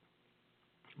work.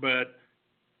 But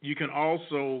you can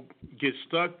also get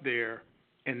stuck there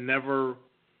and never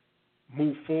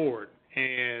move forward.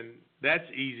 And that's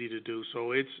easy to do.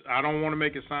 So I don't want to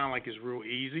make it sound like it's real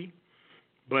easy,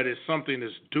 but it's something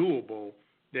that's doable,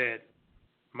 that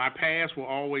my past will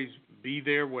always be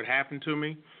there, what happened to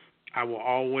me. I will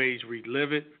always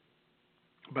relive it.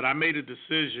 But I made a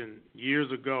decision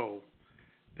years ago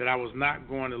that I was not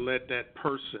going to let that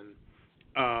person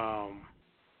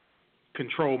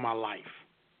control my life.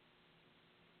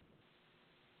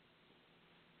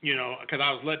 Because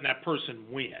I was letting that person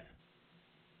win.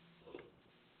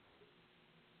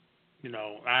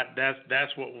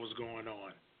 That's what was going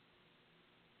on.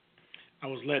 I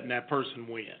was letting that person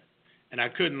win, and I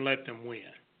couldn't let them win.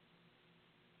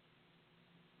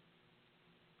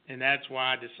 And that's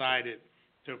why I decided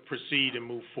to proceed and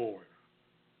move forward.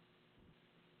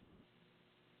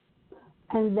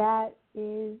 And that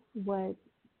is what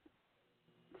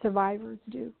survivors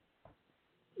do.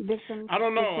 Victims. I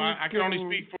don't know. I can only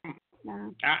speak from.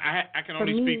 No. I can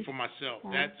only speak for myself.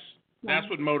 Yeah. That's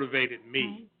what motivated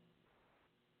me.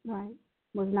 Right.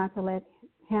 Was not to let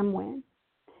him win.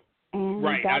 And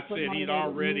right. That's I said he'd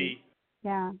already. Me.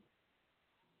 Yeah.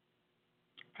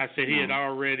 I said he had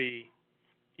already,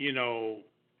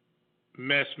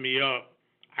 messed me up.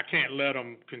 I can't let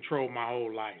him control my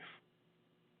whole life.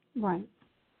 Right.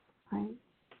 Right.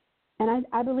 And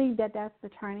I believe that that's the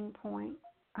turning point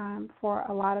for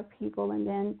a lot of people. And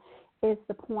then it's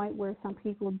the point where some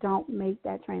people don't make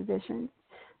that transition,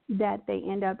 that they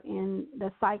end up in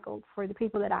the cycle. For the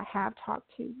people that I have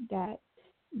talked to that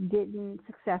didn't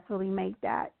successfully make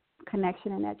that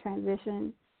connection and that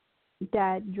transition,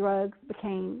 that drugs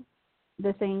became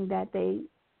the thing that they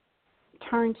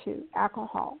turned to,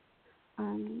 alcohol,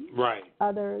 right.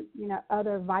 Other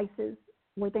vices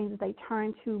were things that they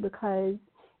turned to because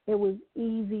it was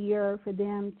easier for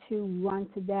them to run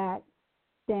to that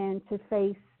than to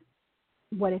face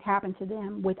what had happened to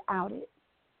them without it,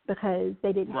 because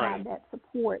they didn't have that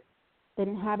support. They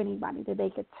didn't have anybody that they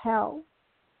could tell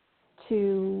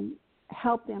to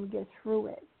help them get through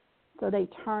it. So they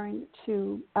turned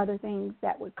to other things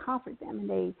that would comfort them,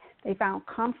 and they found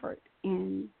comfort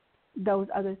in those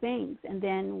other things. And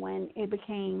then when it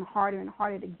became harder and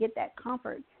harder to get that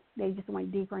comfort, they just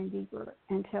went deeper and deeper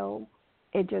until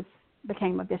it just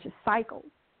became a vicious cycle.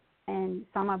 And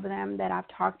some of them that I've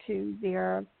talked to,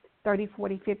 they're 30,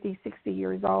 40, 50, 60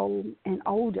 years old and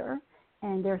older,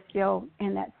 and they're still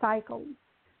in that cycle,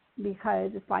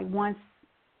 because it's like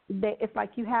it's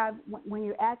like you have, when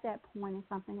you're at that point and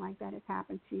something like that has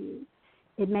happened to you,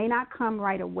 it may not come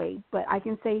right away, but I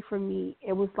can say for me,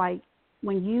 it was like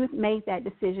when you made that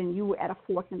decision, you were at a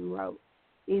fork in the road.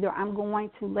 Either I'm going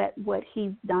to let what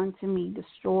he's done to me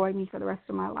destroy me for the rest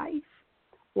of my life,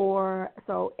 or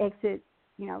so exit,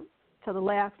 to the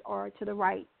left or to the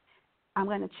right. I'm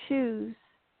going to choose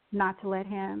not to let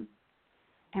him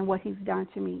and what he's done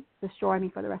to me destroy me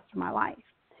for the rest of my life.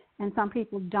 And some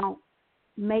people don't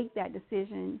make that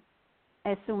decision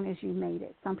as soon as you made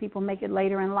it. Some people make it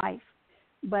later in life.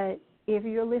 But if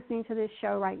you're listening to this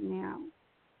show right now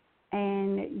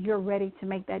and you're ready to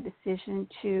make that decision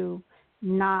to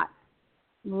not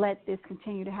let this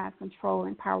continue to have control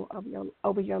and power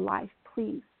over your life,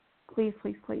 please, please,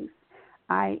 please, please,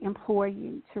 I implore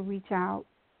you to reach out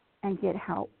and get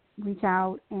help. Reach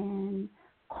out and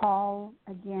call,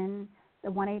 again, the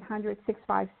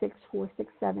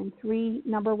 1-800-656-4673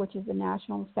 number, which is the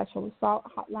National Sexual Assault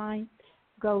Hotline.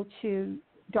 Go to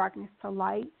Darkness to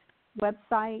Light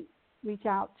website. Reach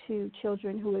out to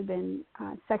children who have been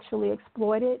sexually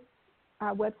exploited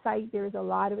website. There's a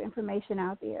lot of information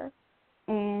out there.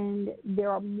 And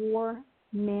there are more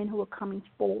men who are coming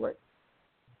forward.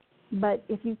 But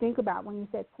if you think about when you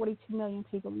said 42 million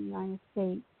people in the United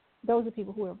States, those are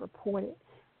people who have reported.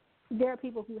 There are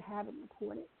people who haven't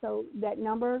reported. So that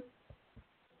number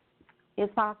is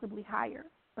possibly higher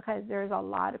because there's a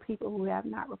lot of people who have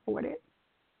not reported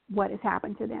what has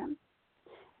happened to them.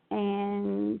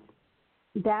 And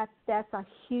that's a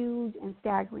huge and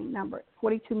staggering number,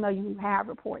 42 million who have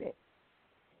reported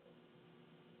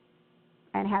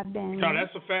and have been. No,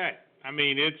 that's a fact. I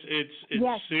mean, it's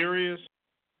yes. Serious.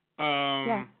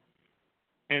 Yes.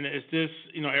 And it's just,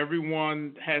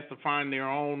 everyone has to find their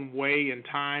own way and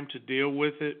time to deal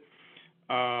with it.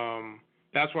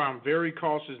 That's why I'm very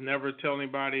cautious, never tell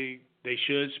anybody they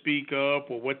should speak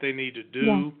up or what they need to do.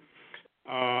 Yes.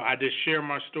 I just share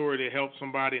my story to help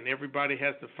somebody, and everybody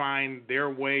has to find their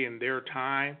way and their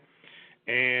time.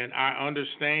 And I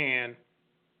understand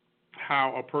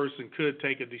how a person could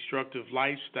take a destructive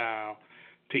lifestyle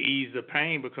to ease the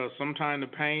pain, because sometimes the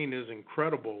pain is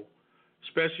incredible,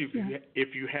 especially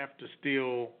if you have to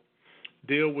still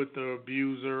deal with the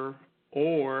abuser,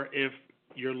 or if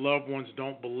your loved ones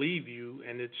don't believe you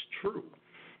and it's true.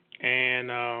 And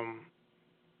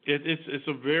it's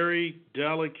a very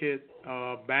delicate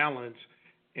balance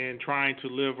in trying to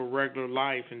live a regular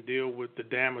life and deal with the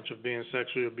damage of being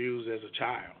sexually abused as a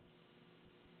child.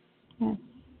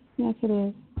 Yes, it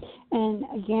is. And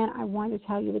again, I want to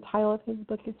tell you the title of his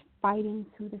book is Fighting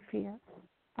Through the Fear.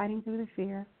 Fighting Through the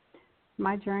Fear.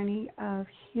 My journey of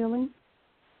healing.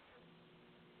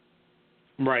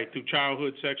 Right, through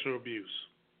childhood sexual abuse.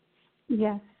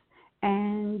 Yes.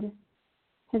 And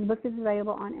his book is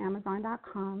available on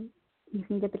Amazon.com. You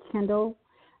can get the Kindle.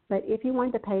 But if you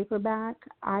want the paperback,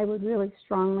 I would really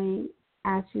strongly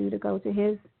ask you to go to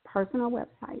his personal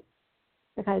website,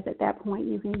 because at that point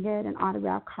you can get an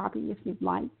autographed copy, if you'd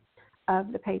like,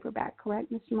 of the paperback.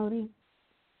 Correct, Mr. Moody?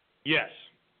 Yes,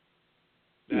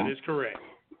 that is correct.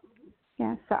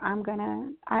 Yeah, so I'm going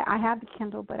to – I have the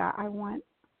Kindle, but I want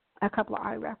a couple of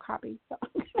autographed copies. So.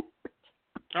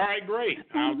 All right, great.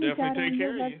 I'll definitely take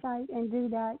care of you. Website and do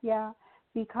that,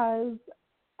 because,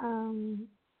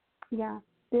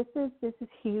 this is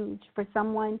huge for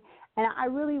someone. And I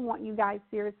really want you guys,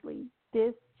 seriously,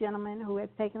 this gentleman who has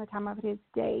taken the time out of his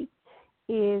day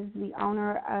is the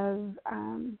owner of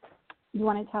you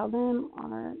want to tell them,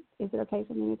 or is it okay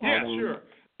for me to tell them? Yeah, sure.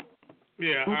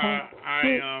 Yeah, okay.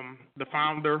 I am the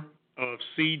founder of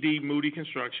CD Moody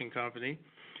Construction Company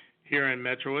here in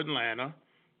Metro Atlanta.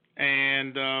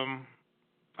 And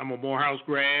I'm a Morehouse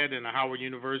grad and a Howard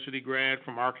University grad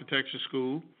from architecture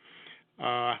school.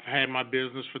 I've had my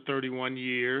business for 31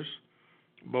 years.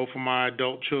 Both of my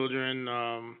adult children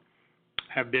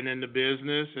have been in the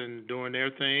business and doing their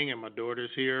thing, and my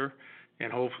daughter's here.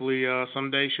 And hopefully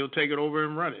someday she'll take it over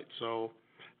and run it. So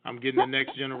I'm getting the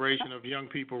next generation of young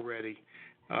people ready.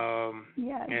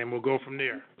 Yes. And we'll go from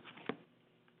there.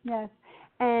 Yes.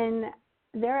 And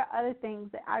there are other things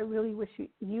that I really wish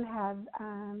you have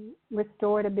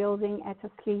restored a building at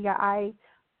Tuskegee. I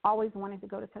always wanted to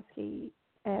go to Tuskegee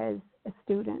as a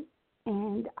student,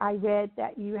 and I read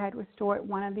that you had restored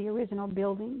one of the original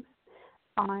buildings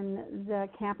on the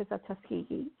campus of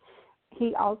Tuskegee.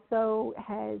 He also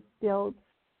has built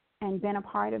and been a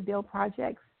part of build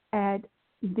projects at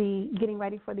the getting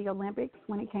ready for the Olympics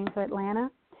when it came to Atlanta.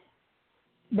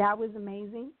 That was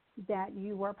amazing that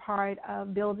you were part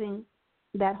of building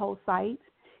that whole site.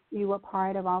 You were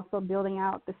part of also building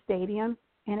out the stadium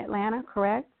in Atlanta,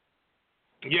 correct?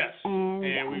 Yes,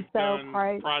 and we've done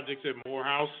projects at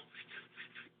Morehouse,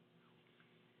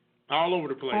 all over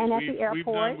the place. And at the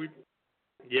airport.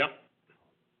 Yep.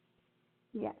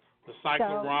 Yes. The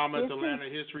Cyclorama at the Atlanta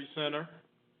History Center.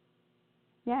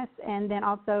 Yes, and then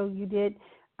also you did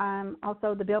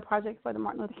also the build project for the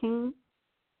Martin Luther King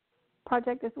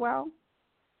project as well.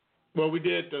 Well, we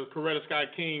did the Coretta Scott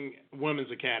King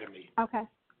Women's Academy. Okay,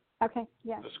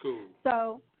 yes. The school.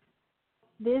 So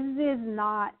this is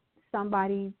not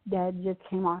somebody that just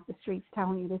came off the streets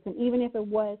telling you this, and even if it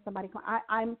was somebody,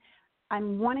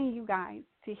 I'm wanting you guys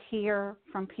to hear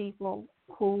from people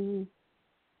who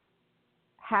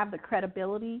have the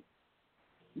credibility,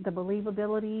 the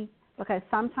believability, because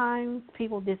sometimes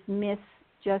people dismiss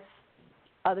just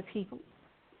other people.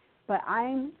 But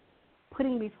I'm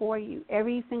putting before you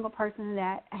every single person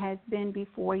that has been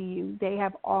before you. They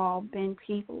have all been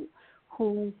people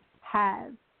who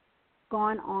have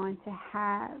gone on to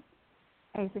have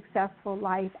a successful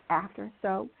life after.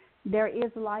 So there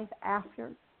is life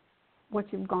after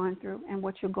what you've gone through and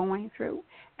what you're going through.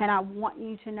 And I want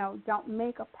you to know, don't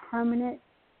make a permanent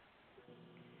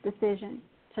decision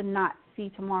to not see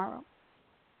tomorrow.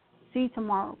 See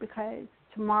tomorrow, because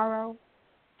tomorrow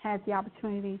has the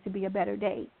opportunity to be a better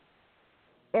day.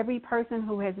 Every person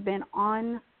who has been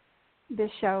on this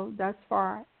show thus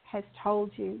far has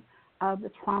told you of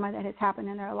the trauma that has happened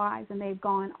in their lives, and they've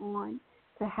gone on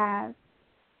to have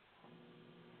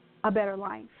a better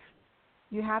life.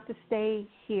 You have to stay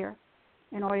here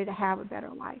in order to have a better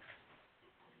life.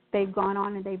 They've gone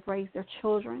on and they've raised their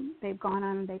children. They've gone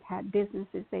on and they've had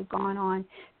businesses. They've gone on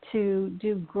to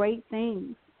do great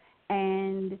things.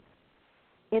 And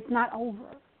it's not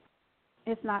over.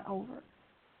 It's not over.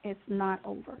 It's not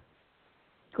over.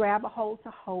 Grab a hold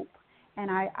to hope.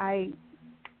 And I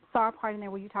saw a part in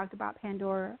there where you talked about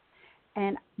Pandora.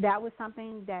 And that was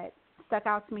something that stuck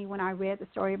out to me when I read the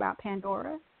story about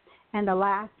Pandora. And the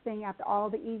last thing, after all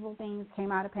the evil things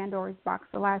came out of Pandora's box,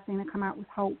 the last thing to come out was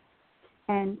hope.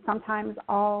 And sometimes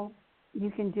all you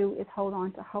can do is hold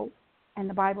on to hope. And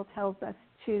the Bible tells us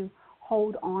to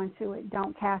hold on to it.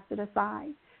 Don't cast it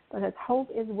aside. Because hope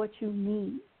is what you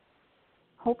need.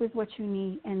 Hope is what you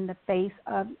need in the face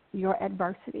of your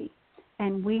adversity.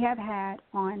 And we have had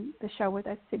on the show with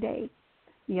us today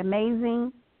the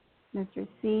amazing Mr.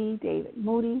 C. David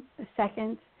Moody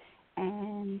II.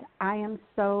 And I am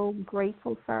so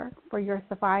grateful, sir, for your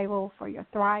survival, for your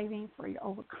thriving, for your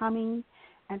overcoming,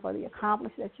 and for the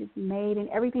accomplishments that you've made and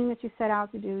everything that you set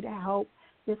out to do to help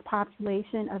this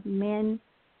population of men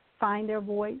find their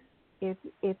voice, if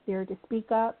they're to speak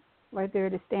up, or if they're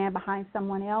to stand behind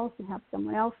someone else and have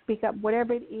someone else speak up.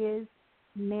 Whatever it is,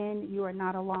 men, you are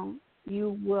not alone.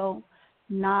 You will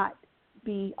not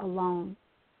be alone.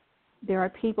 There are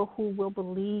people who will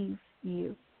believe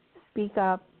you. Speak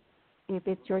up. If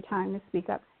it's your time to speak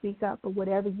up, speak up. But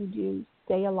whatever you do,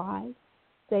 stay alive.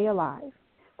 Stay alive.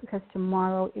 Because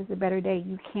tomorrow is a better day.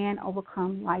 You can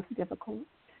overcome life's difficulties.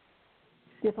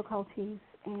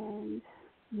 And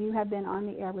you have been on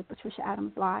the air with Patricia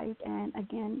Adams Live. And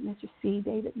again, Mr. C.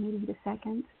 David Moody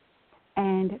II.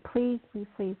 And please, please,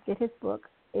 please get his book.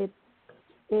 It's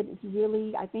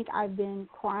really, I think I've been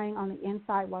crying on the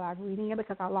inside while I'm reading it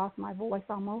because I lost my voice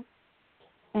almost.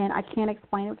 And I can't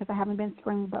explain it because I haven't been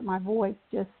screaming, but my voice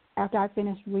just after I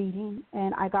finished reading,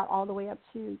 and I got all the way up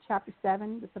to chapter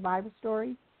 7, the survivor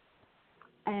story.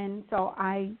 And so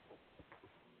I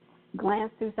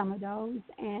glanced through some of those,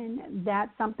 and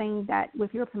that's something that,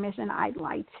 with your permission, I'd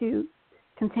like to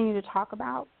continue to talk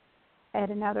about at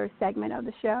another segment of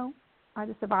the show, or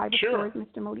the survivor stories,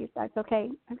 Mr. Moody, if that's okay.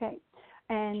 Okay.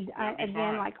 And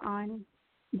again, like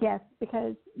yes,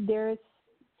 because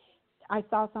I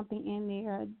saw something in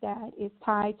there that is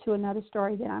tied to another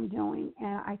story that I'm doing,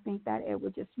 and I think that it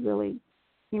would just really,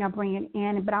 bring it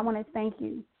in. But I want to thank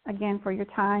you again for your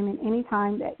time, and any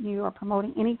time that you are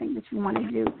promoting anything that you want to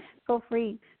do, feel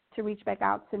free to reach back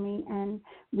out to me. And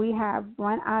we have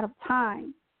run out of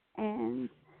time, and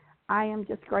I am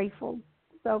just grateful,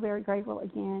 so very grateful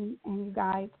again. And you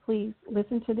guys, please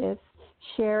listen to this,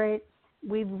 share it.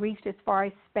 We've reached as far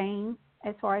as Spain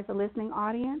as far as the listening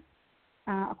audience.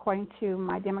 According to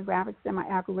my demographics and my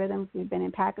algorithms, we've been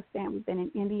in Pakistan, we've been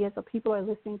in India, so people are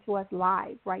listening to us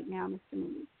live right now, Mr.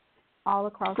 Moody, all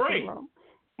across the world.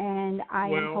 And I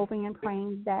am hoping and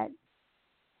praying that,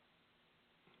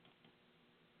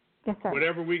 yes, sir.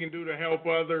 Whatever we can do to help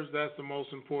others, that's the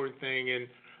most important thing. And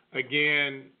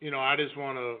again, I just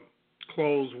want to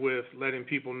close with letting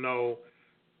people know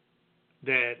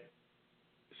that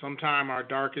sometimes our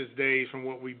darkest days from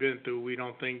what we've been through, we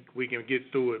don't think we can get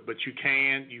through it. But you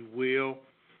can, you will,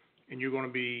 and you're going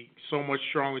to be so much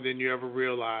stronger than you ever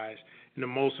realized. And the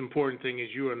most important thing is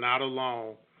you are not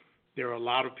alone. There are a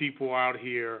lot of people out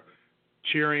here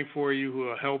cheering for you who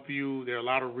will help you. There are a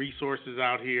lot of resources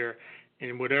out here.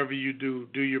 And whatever you do,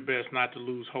 do your best not to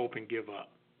lose hope and give up.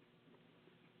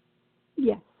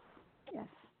 Yes, yes.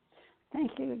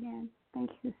 Thank you again.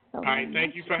 Thank you so much. All right,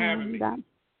 thank you for having me.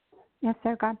 Yes,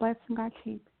 sir. God bless and God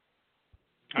keep.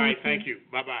 All right, thank you.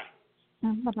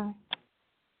 Bye-bye. Bye-bye.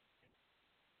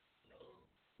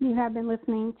 You have been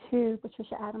listening to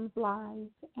Patricia Adams Live,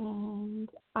 and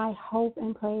I hope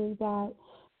and pray that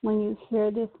when you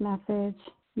hear this message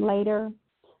later,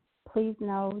 please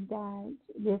know that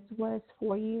this was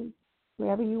for you.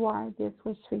 Wherever you are, this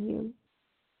was for you.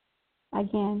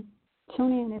 Again,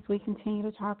 tune in as we continue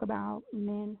to talk about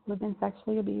men who have been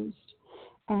sexually abused.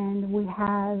 And we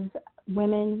have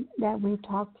women that we've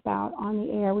talked about on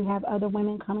the air. We have other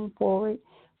women coming forward,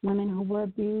 women who were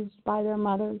abused by their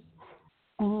mothers.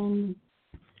 And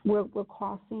we're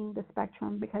crossing the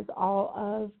spectrum, because all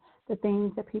of the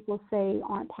things that people say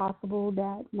aren't possible,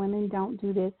 that women don't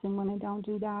do this and women don't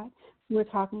do that, we're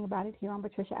talking about it here on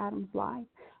Patricia Adams Live.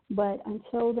 But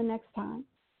until the next time,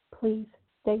 please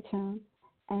stay tuned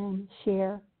and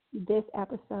share this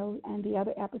episode and the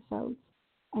other episodes,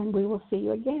 and we will see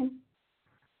you again.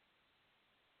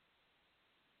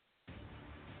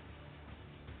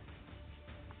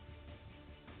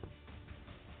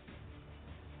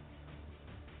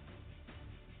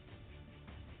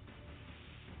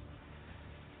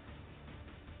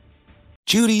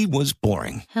 Judy was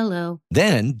boring. Hello.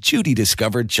 Then Judy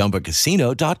discovered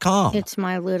ChumbaCasino.com. It's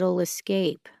my little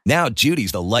escape. Now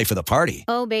Judy's the life of the party.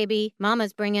 Oh, baby,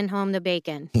 mama's bringing home the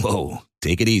bacon. Whoa,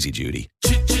 take it easy, Judy.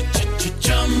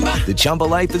 The Chumba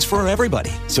life is for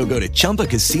everybody. So go to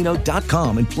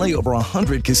ChumbaCasino.com and play over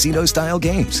 100 casino-style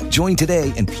games. Join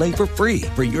today and play for free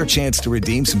for your chance to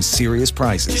redeem some serious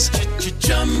prizes.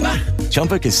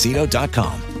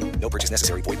 ChumbaCasino.com. No purchase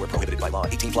necessary. Void where prohibited by law.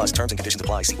 18 plus terms and conditions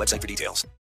apply. See website for details.